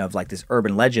dimension of like this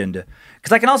urban legend.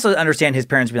 Because I can also understand his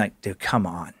parents being like, dude, come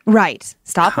on. Right.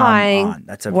 Stop lying.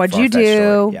 That's a What'd you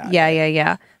do?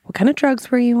 Yeah. What kind of drugs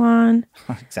were you on?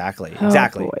 Exactly.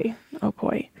 Oh,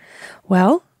 boy.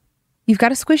 Well, you've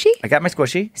got a squishy? I got my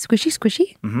squishy.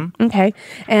 Squishy? Mm-hmm. Okay.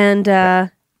 And I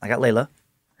got Layla.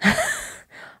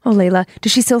 Oh, Layla.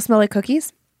 Does she still smell like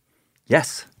cookies?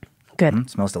 Yes. Good.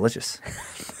 Smells delicious.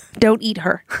 Don't eat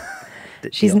her.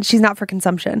 She's not for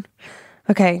consumption.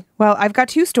 Okay. Well, I've got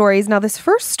 2 stories. Now, this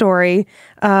first story,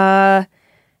 I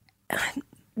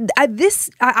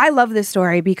love this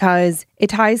story because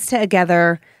it ties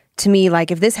together to me, like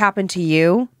if this happened to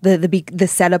you, the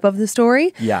setup of the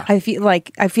story, I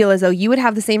feel as though you would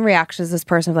have the same reaction as this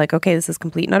person of like, okay, this is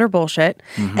complete and utter bullshit.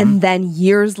 Mm-hmm. And then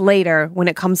years later, when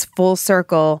it comes full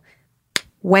circle,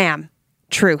 wham,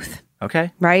 truth.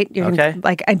 Okay. Right?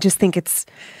 I just think it's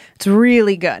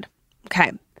really good.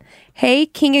 Okay. Hey,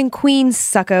 King and Queen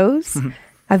suckos.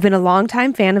 I've been a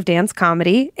longtime fan of Dan's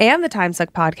comedy and the Time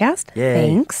Suck podcast. Yay.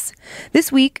 Thanks.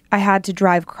 This week, I had to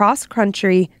drive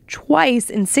cross-country twice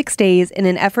in 6 days in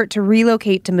an effort to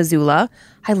relocate to Missoula.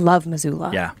 I love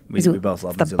Missoula. Yeah, we both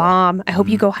love Missoula. The bomb. I hope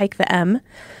you go hike the M.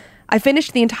 I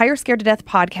finished the entire Scared to Death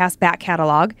podcast back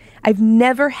catalog. I've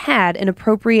never had an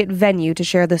appropriate venue to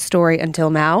share this story until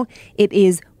now. It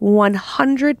is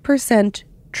 100%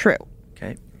 true.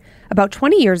 Okay. About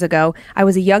 20 years ago, I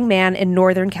was a young man in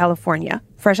Northern California,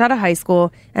 fresh out of high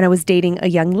school, and I was dating a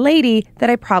young lady that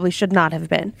I probably should not have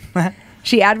been.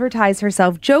 She advertised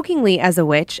herself jokingly as a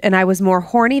witch, and I was more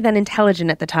horny than intelligent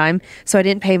at the time, so I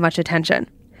didn't pay much attention.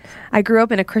 I grew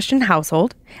up in a Christian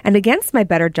household, and against my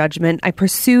better judgment, I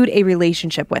pursued a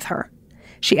relationship with her.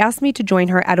 She asked me to join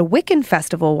her at a Wiccan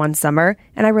festival one summer,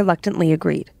 and I reluctantly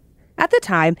agreed. At the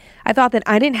time, I thought that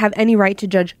I didn't have any right to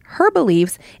judge her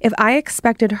beliefs if I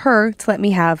expected her to let me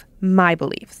have my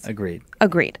beliefs.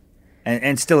 Agreed.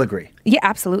 And still agree. Yeah,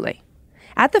 absolutely.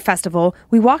 At the festival,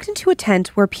 we walked into a tent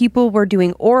where people were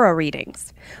doing aura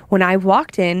readings. When I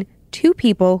walked in, 2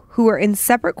 people who were in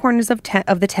separate corners of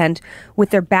the tent with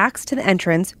their backs to the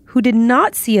entrance, who did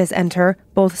not see us enter,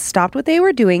 both stopped what they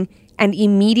were doing and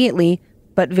immediately,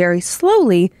 but very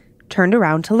slowly, turned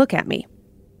around to look at me.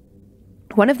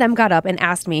 One of them got up and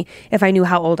asked me if I knew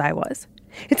how old I was.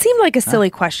 It seemed like a silly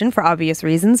question for obvious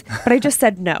reasons, but I just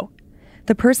said no.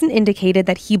 The person indicated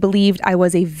that he believed I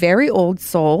was a very old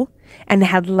soul and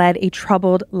had led a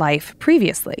troubled life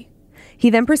previously. He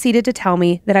then proceeded to tell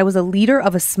me that I was a leader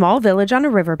of a small village on a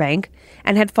riverbank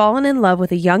and had fallen in love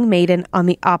with a young maiden on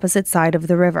the opposite side of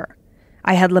the river.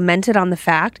 I had lamented on the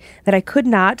fact that I could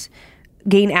not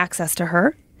gain access to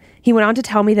her. He went on to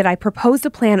tell me that I proposed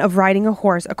a plan of riding a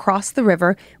horse across the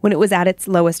river when it was at its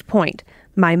lowest point.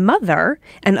 My mother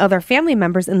and other family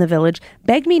members in the village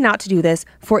begged me not to do this,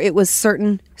 for it was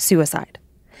certain suicide.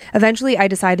 Eventually, I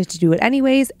decided to do it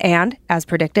anyways and, as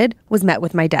predicted, was met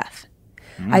with my death.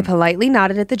 I politely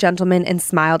nodded at the gentleman and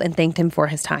smiled and thanked him for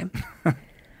his time.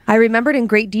 I remembered in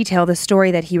great detail the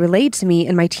story that he relayed to me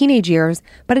in my teenage years,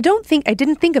 but I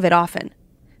didn't think of it often.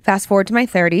 Fast forward to my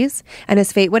 30s, and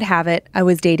as fate would have it, I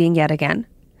was dating yet again.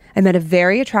 I met a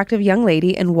very attractive young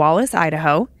lady in Wallace,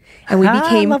 Idaho, and we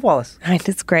became... I love Wallace.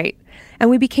 It's great. And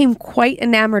we became quite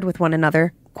enamored with one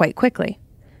another quite quickly.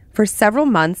 For several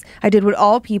months, I did what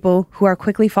all people who are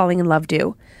quickly falling in love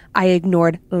do. I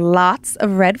ignored lots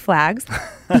of red flags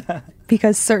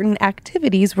because certain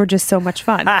activities were just so much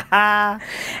fun.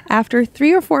 After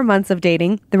 3 or 4 months of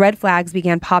dating, the red flags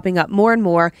began popping up more and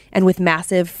more and with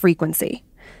massive frequency.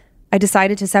 I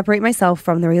decided to separate myself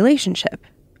from the relationship.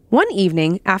 One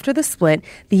evening, after the split,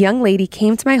 the young lady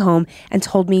came to my home and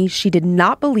told me she did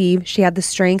not believe she had the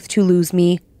strength to lose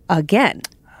me again.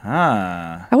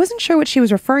 I wasn't sure what she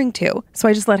was referring to, so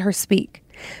I just let her speak.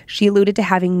 She alluded to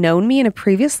having known me in a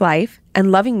previous life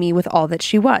and loving me with all that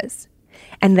she was,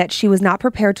 and that she was not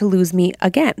prepared to lose me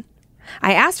again.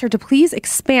 I asked her to please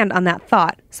expand on that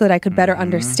thought so that I could better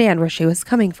understand where she was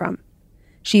coming from.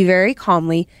 She very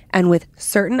calmly and with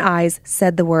certain eyes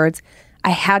said the words,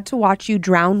 "I had to watch you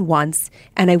drown once,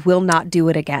 and I will not do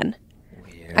it again."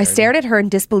 Weird. I stared at her in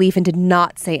disbelief and did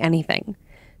not say anything.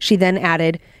 She then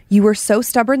added, "You were so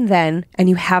stubborn then, and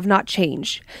you have not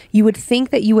changed. You would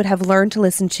think that you would have learned to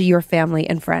listen to your family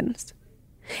and friends."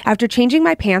 After changing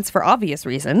my pants for obvious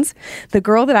reasons, the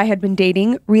girl that I had been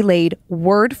dating relayed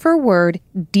word for word,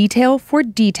 detail for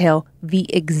detail, the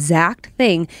exact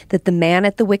thing that the man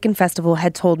at the Wiccan Festival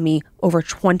had told me over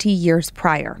 20 years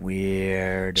prior.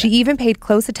 Weird. She even paid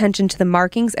close attention to the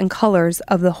markings and colors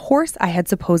of the horse I had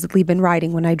supposedly been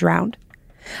riding when I drowned.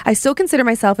 I still consider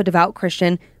myself a devout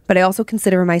Christian, but I also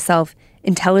consider myself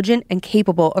intelligent and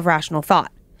capable of rational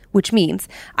thought, which means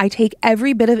I take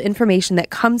every bit of information that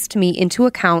comes to me into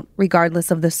account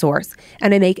regardless of the source,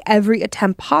 and I make every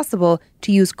attempt possible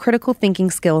to use critical thinking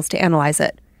skills to analyze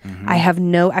it. I have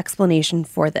no explanation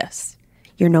for this.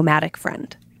 Your nomadic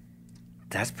friend.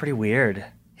 That's pretty weird.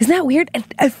 Isn't that weird?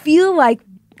 I feel like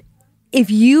if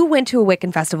you went to a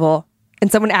Wiccan festival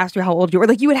and someone asked you how old you were,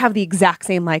 like you would have the exact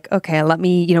same, like, okay, let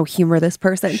me, humor this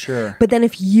person. Sure. But then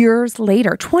if years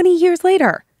later, 20 years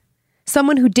later,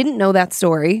 someone who didn't know that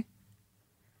story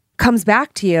comes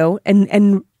back to you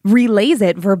and relays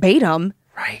it verbatim.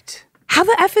 Right. How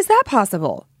the F is that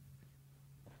possible?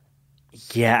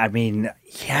 Yeah,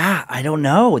 I don't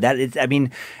know.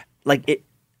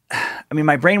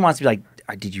 My brain wants to be like,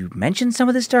 did you mention some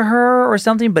of this to her or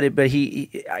something? But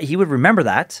he would remember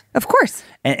that. Of course.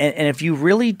 And if you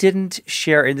really didn't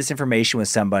share this information with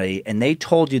somebody and they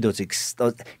told you those because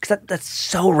that's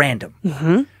so random.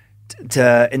 Mm-hmm.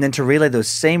 And then to relay those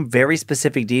same very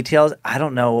specific details, I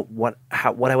don't know what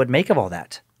I would make of all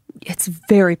that. It's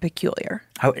very peculiar.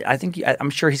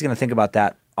 I'm sure he's going to think about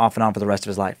that off and on for the rest of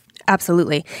his life.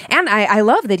 Absolutely. And I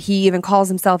love that he even calls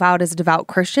himself out as a devout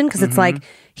Christian, because it's like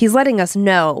he's letting us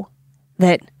know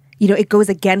that, it goes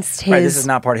against his this is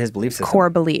not part of his belief system.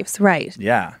 Core beliefs. Right.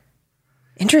 Yeah.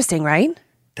 Like right?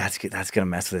 That's going to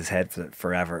mess with his head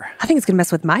forever. I think it's going to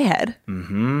mess with my head.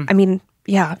 Mm-hmm.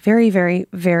 Yeah, very, very,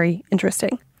 very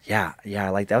interesting. Yeah.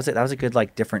 Like that was a good,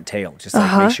 like, different tale. Just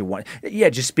like makes you want. Yeah,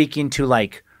 just speaking to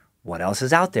like what else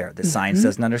is out there that science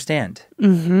doesn't understand.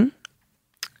 Mm-hmm.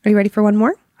 Are you ready for one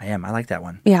more? I am. I like that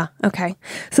one. Yeah. Okay.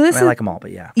 So I like them all,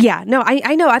 but yeah. Yeah. No,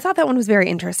 I know. I thought that one was very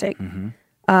interesting.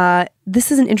 Mm-hmm.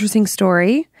 This is an interesting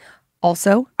story,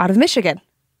 also out of Michigan.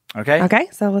 Okay.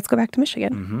 So let's go back to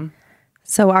Michigan. Mm-hmm.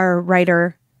 So our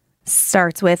writer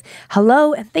starts with,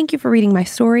 "Hello, and thank you for reading my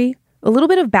story. A little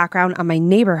bit of background on my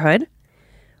neighborhood.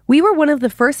 We were one of the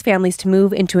first families to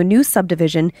move into a new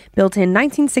subdivision built in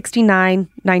 1969,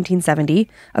 1970,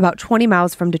 about 20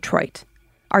 miles from Detroit.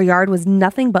 Our yard was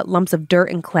nothing but lumps of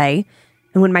dirt and clay,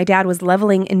 and when my dad was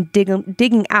leveling and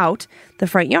digging out the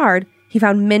front yard, he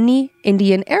found many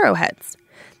Indian arrowheads.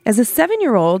 As a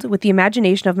 7-year-old, with the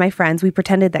imagination of my friends, we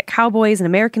pretended that cowboys and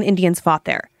American Indians fought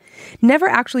there, never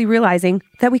actually realizing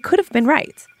that we could have been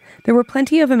right. There were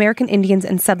plenty of American Indians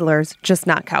and settlers, just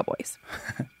not cowboys."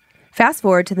 Fast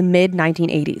forward to the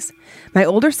mid-1980s. My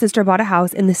older sister bought a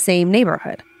house in the same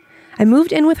neighborhood. I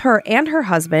moved in with her and her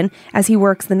husband as he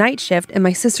works the night shift, and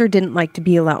my sister didn't like to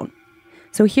be alone.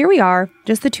 So here we are,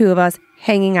 just the two of us,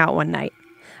 hanging out one night.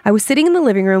 I was sitting in the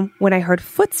living room when I heard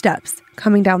footsteps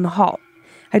coming down the hall.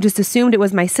 I just assumed it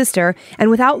was my sister, and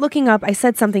without looking up, I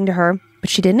said something to her, but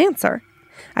she didn't answer.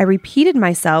 I repeated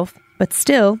myself, but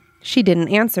still, she didn't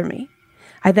answer me.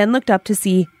 I then looked up to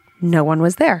see no one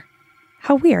was there.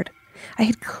 How weird. I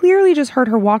had clearly just heard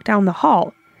her walk down the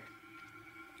hall.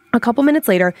 A couple minutes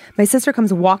later, my sister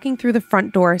comes walking through the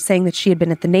front door saying that she had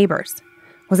been at the neighbor's.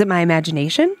 Was it my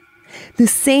imagination? The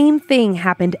same thing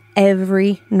happened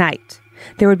every night.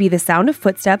 There would be the sound of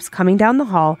footsteps coming down the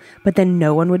hall, but then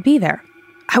no one would be there.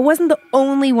 I wasn't the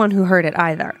only one who heard it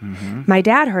either. Mm-hmm. My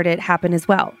dad heard it happen as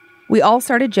well. We all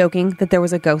started joking that there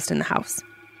was a ghost in the house.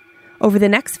 Over the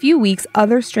next few weeks,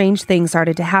 other strange things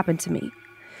started to happen to me.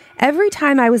 Every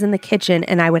time I was in the kitchen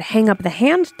and I would hang up the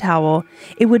hand towel,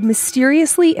 it would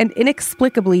mysteriously and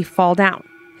inexplicably fall down.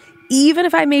 Even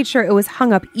if I made sure it was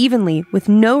hung up evenly with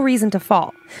no reason to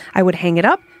fall, I would hang it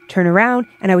up, turn around,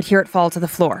 and I would hear it fall to the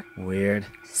floor. Weird.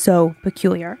 So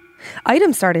peculiar.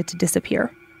 Items started to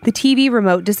disappear. The TV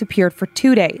remote disappeared for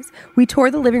 2 days. We tore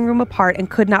the living room apart and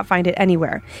could not find it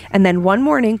anywhere. And then one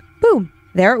morning, boom,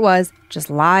 there it was, just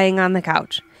lying on the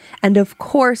couch. And of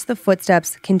course, the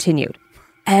footsteps continued.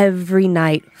 Every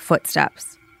night,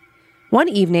 footsteps. One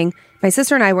evening, my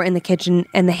sister and I were in the kitchen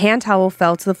and the hand towel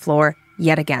fell to the floor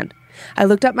yet again. I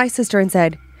looked at my sister and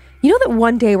said, "You know that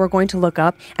one day we're going to look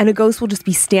up and a ghost will just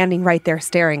be standing right there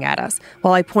staring at us,"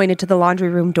 while I pointed to the laundry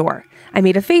room door. I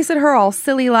made a face at her all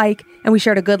silly-like, and we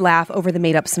shared a good laugh over the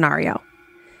made-up scenario.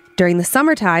 During the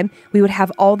summertime, we would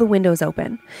have all the windows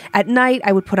open. At night,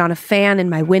 I would put on a fan in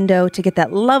my window to get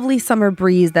that lovely summer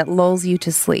breeze that lulls you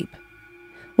to sleep.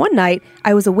 One night,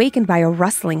 I was awakened by a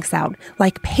rustling sound,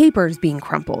 like papers being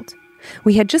crumpled.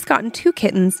 We had just gotten 2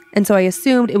 kittens, and so I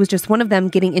assumed it was just one of them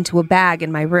getting into a bag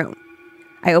in my room.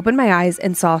 I opened my eyes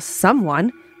and saw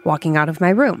someone walking out of my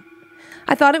room.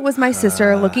 I thought it was my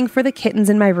sister looking for the kittens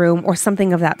in my room or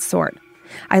something of that sort.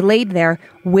 I laid there,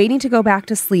 waiting to go back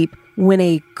to sleep, when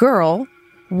a girl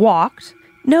walked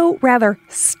no, rather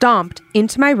stomped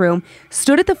into my room,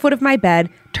 stood at the foot of my bed,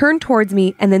 turned towards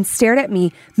me, and then stared at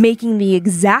me, making the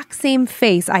exact same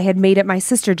face I had made at my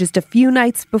sister just a few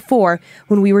nights before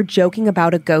when we were joking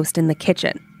about a ghost in the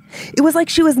kitchen. It was like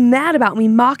she was mad about me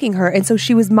mocking her, and so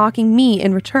she was mocking me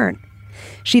in return.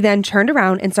 She then turned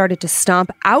around and started to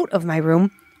stomp out of my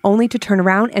room, only to turn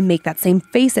around and make that same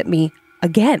face at me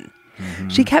again. Mm-hmm.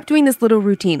 She kept doing this little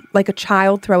routine, like a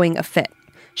child throwing a fit.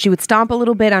 She would stomp a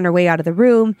little bit on her way out of the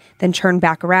room, then turn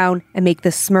back around and make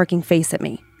this smirking face at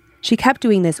me. She kept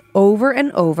doing this over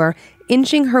and over,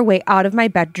 inching her way out of my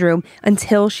bedroom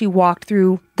until she walked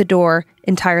through the door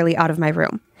entirely out of my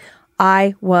room.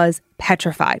 I was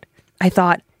petrified. I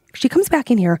thought, if she comes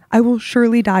back in here, I will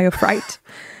surely die of fright.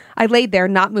 I laid there,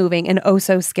 not moving, and oh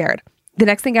so scared. The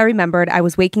next thing I remembered, I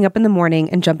was waking up in the morning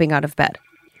and jumping out of bed.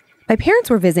 My parents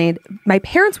were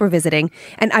visiting,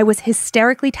 and I was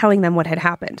hysterically telling them what had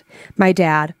happened. My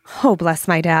dad, oh bless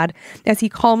my dad, as he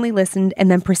calmly listened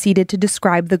and then proceeded to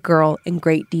describe the girl in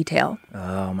great detail.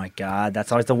 Oh my God,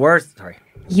 that's always the worst. Sorry.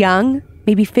 Young,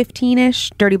 maybe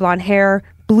 15-ish, dirty blonde hair,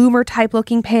 bloomer-type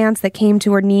looking pants that came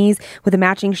to her knees with a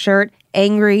matching shirt,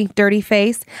 angry, dirty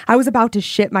face. I was about to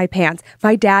shit my pants.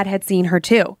 My dad had seen her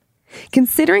too.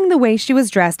 Considering the way she was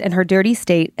dressed and her dirty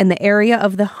state and the area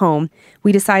of the home,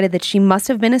 we decided that she must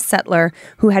have been a settler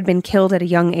who had been killed at a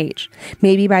young age.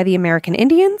 Maybe by the American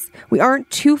Indians? We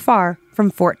aren't too far from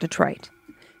Fort Detroit.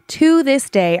 To this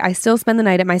day, I still spend the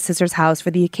night at my sister's house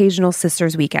for the occasional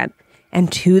sister's weekend. And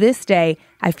to this day,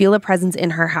 I feel a presence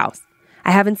in her house.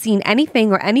 I haven't seen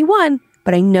anything or anyone,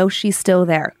 but I know she's still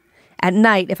there. At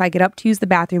night, if I get up to use the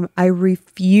bathroom, I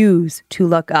refuse to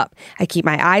look up. I keep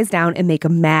my eyes down and make a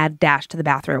mad dash to the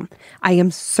bathroom. I am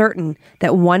certain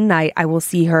that one night I will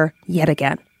see her yet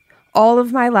again. All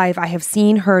of my life, I have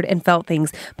seen, heard, and felt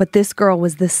things, but this girl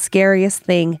was the scariest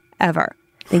thing ever.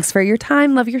 Thanks for your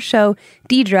time. Love your show.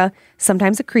 Deidre,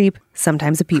 sometimes a creep,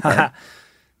 sometimes a peeper.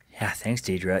 Yeah, thanks,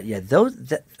 Deidre. Yeah, those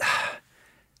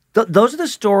are the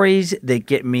stories that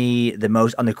get me the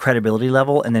most on the credibility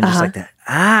level, and then just like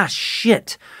that,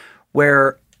 shit,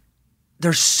 where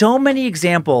there's so many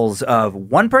examples of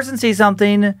one person sees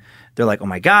something, they're like, oh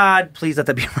my God, please let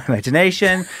that be my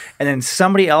imagination, and then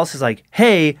somebody else is like,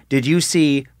 hey, did you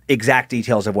see exact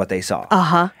details of what they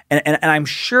saw? And I'm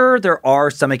sure there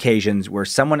are some occasions where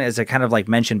someone, as I kind of like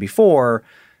mentioned before,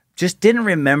 just didn't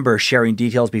remember sharing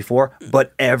details before,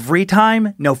 but every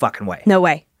time, no fucking way. No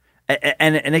way.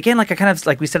 And again, like I kind of,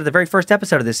 like we said at the very first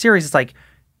episode of this series, it's like,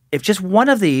 if just one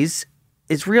of these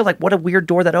is real, like what a weird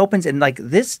door that opens. And like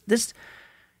this,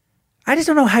 I just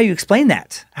don't know how you explain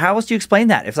that. How else do you explain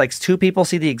that? If like two people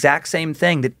see the exact same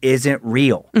thing that isn't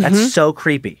real, that's so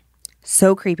creepy.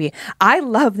 So creepy. I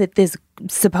love that this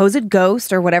supposed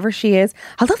ghost or whatever she is,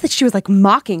 I love that she was like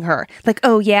mocking her. Like,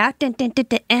 oh yeah,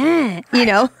 you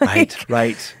know?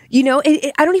 Right. You know,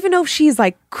 I don't even know if she's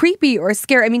like creepy or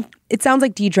scared. I mean, it sounds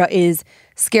like Deidre is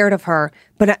scared of her,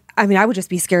 but I mean, I would just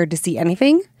be scared to see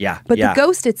anything. Yeah. But the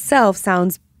ghost itself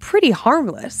sounds pretty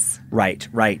harmless. Right.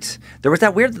 There was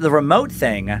that weird, the remote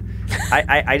thing.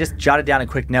 I just jotted down a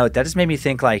quick note. That just made me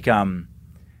think like,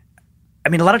 I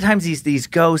mean, a lot of times these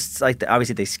ghosts, like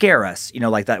obviously they scare us, you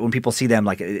know, like that when people see them,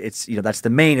 like it's, you know, that's the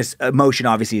main emotion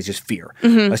obviously is just fear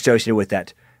associated with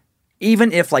that.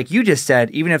 Even if, like you just said,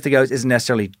 even if the ghost isn't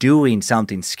necessarily doing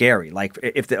something scary, like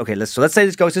if let's say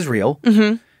this ghost is real,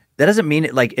 that doesn't mean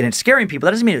it like, and it's scaring people.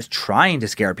 That doesn't mean it's trying to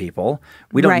scare people.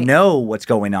 We don't know what's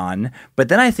going on. But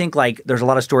then I think like there's a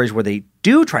lot of stories where they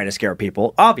do try to scare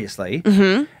people, obviously.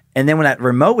 And then when that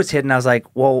remote was hidden, I was like,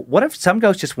 well, what if some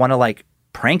ghosts just want to like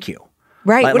prank you?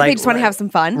 Right. What if they just want to have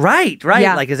some fun? Right.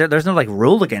 Yeah. Like, there's no like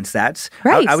rule against that.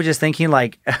 Right. I was just thinking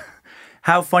like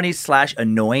how funny /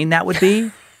 annoying that would be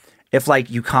if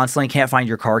like you constantly can't find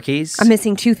your car keys. I'm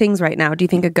missing two things right now. Do you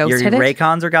think a ghost hit it? Your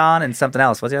Raycons are gone and something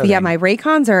else. What's the other thing? My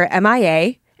Raycons are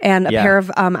MIA and a pair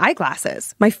of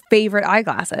eyeglasses. My favorite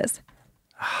eyeglasses.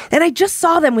 And I just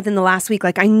saw them within the last week.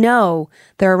 Like, I know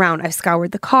they're around. I've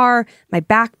scoured the car, my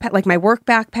backpack, like my work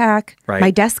backpack,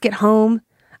 my desk at home.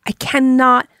 I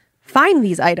cannot find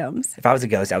these items. If I was a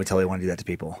ghost, I would totally want to do that to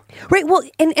people. Right. Well,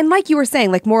 and like you were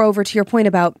saying, like moreover to your point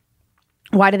about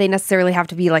why do they necessarily have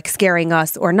to be like scaring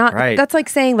us or not? Right. That's like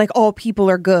saying like all people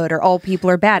are good or all people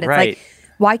are bad. It's like,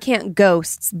 why can't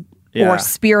ghosts or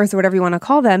spirits or whatever you want to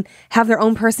call them have their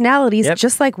own personalities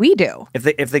just like we do?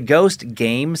 If the ghost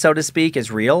game, so to speak,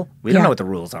 is real, we don't know what the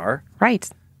rules are. Right.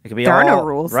 It could be there are no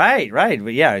rules. Right.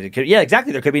 But yeah,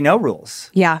 exactly. There could be no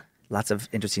rules. Yeah. Lots of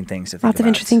interesting things to think about. Lots of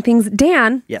interesting things.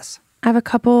 Dan. Yes. I have a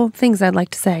couple things I'd like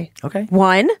to say. Okay.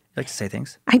 One. You like to say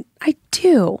things? I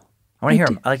do. I want to hear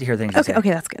them. I like to hear things. Okay,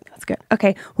 that's good. good.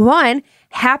 Okay. 1,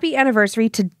 happy anniversary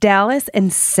to Dallas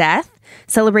and Seth,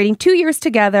 celebrating 2 years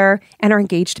together and are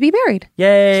engaged to be married.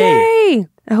 Yay!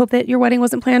 I hope that your wedding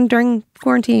wasn't planned during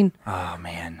quarantine. Oh,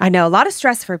 man. I know. A lot of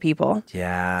stress for people.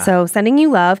 Yeah. So sending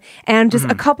you love. And just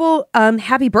a couple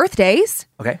happy birthdays.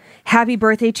 Okay. Happy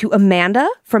birthday to Amanda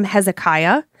from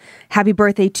Hezekiah. Happy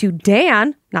birthday to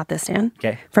Dan, not this Dan,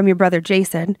 from your brother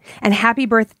Jason. And happy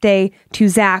birthday to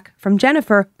Zach from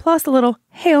Jennifer, plus a little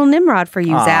Hail Nimrod for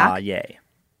you, Zach. Yay.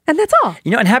 And that's all.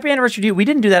 You know, and happy anniversary to you. We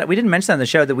didn't do that. We didn't mention that on the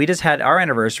show that we just had our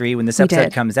anniversary. When this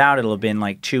episode comes out, it'll have been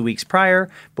like 2 weeks prior.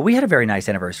 But we had a very nice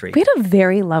anniversary. We had a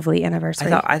very lovely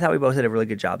anniversary. I thought we both did a really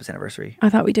good job this anniversary. I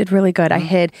thought we did really good.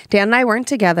 Dan and I weren't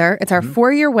together. It's our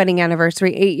 4-year wedding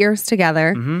anniversary, 8 years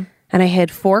together. And I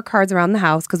hid 4 cards around the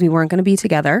house because we weren't going to be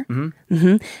together.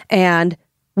 And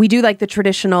we do like the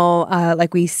traditional,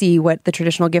 like we see what the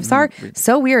traditional gifts are.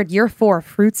 So weird. Year 4,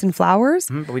 fruits and flowers.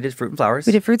 But we did fruit and flowers.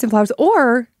 We did fruits and flowers.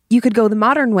 Or you could go the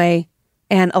modern way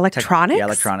and electronics. Yeah,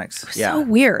 electronics. Yeah. So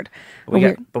weird.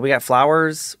 But we got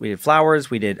flowers. We did flowers.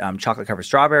 We did chocolate covered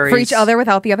strawberries. For each other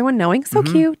without the other one knowing. So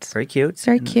cute. Very cute.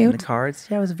 Very cute. And the cards.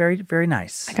 Yeah, it was very, very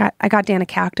nice. I got Dan a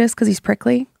cactus because he's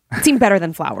prickly. It seemed better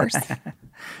than flowers.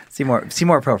 Seem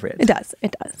more appropriate. It does.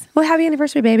 Well, happy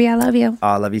anniversary, baby. I love you. Oh,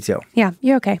 I love you too. Yeah,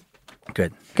 you're okay.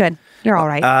 Good. You're all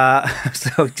right.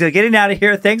 So getting out of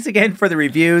here, thanks again for the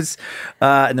reviews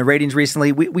and the ratings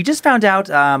recently. We just found out,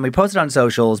 we posted on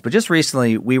socials, but just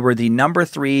recently we were the number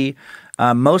 3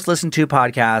 most listened to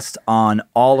podcast on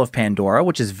all of Pandora,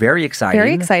 which is very exciting.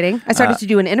 Very exciting. I started to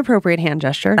do an inappropriate hand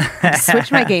gesture.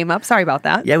 Switch my game up. Sorry about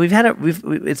that. Yeah,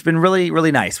 it's been really,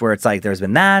 really nice where it's like there's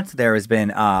been that. There has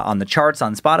been on the charts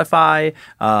on Spotify.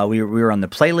 We were on the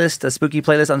playlist, a spooky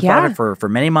playlist on Spotify for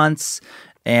many months.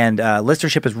 And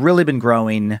listenership has really been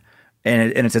growing,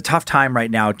 and it's a tough time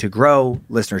right now to grow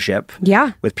listenership.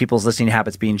 Yeah, with people's listening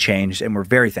habits being changed, and we're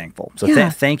very thankful. So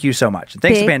thank you so much, and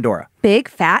thanks to Pandora. Big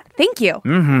fat thank you.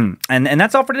 And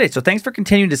that's all for today. So thanks for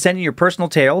continuing to send in your personal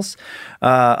tales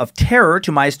of terror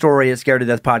to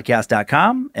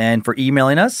mystory@scaredtodeathpodcast.com, and for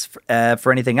emailing us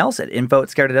for anything else at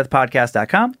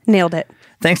info@scaredtodeathpodcast.com. Nailed it.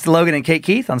 Thanks to Logan and Kate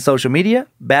Keith on social media,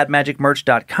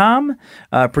 badmagicmerch.com,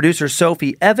 producer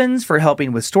Sophie Evans for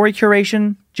helping with story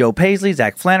curation, Joe Paisley,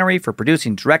 Zach Flannery for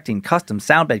producing, directing, custom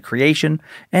soundbed creation,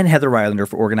 and Heather Rylander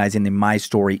for organizing the My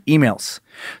Story emails.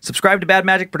 Subscribe to Bad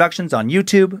Magic Productions on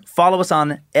YouTube. Follow us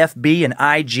on FB and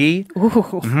IG.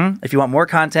 If you want more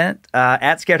content,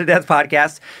 at Scared to Death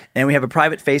Podcast. And we have a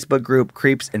private Facebook group,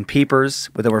 Creeps and Peepers,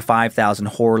 with over 5,000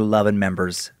 horror-loving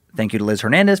members. Thank you to Liz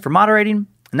Hernandez for moderating.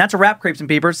 And that's a wrap, Creeps and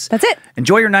Peepers. That's it.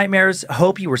 Enjoy your nightmares.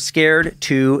 Hope you were scared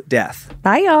to death.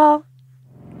 Bye, y'all.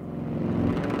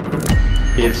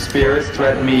 If spirits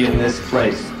threaten me in this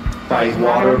place, fight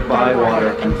water by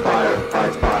water and fire by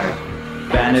fire.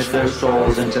 Banish their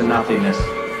souls into nothingness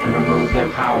and remove their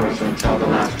powers until the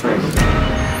last trace.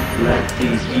 Let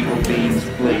these evil beings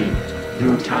flee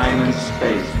through time and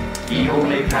space. Evil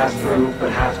may pass through,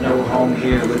 but hath no home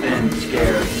here within,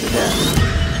 scared to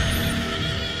death.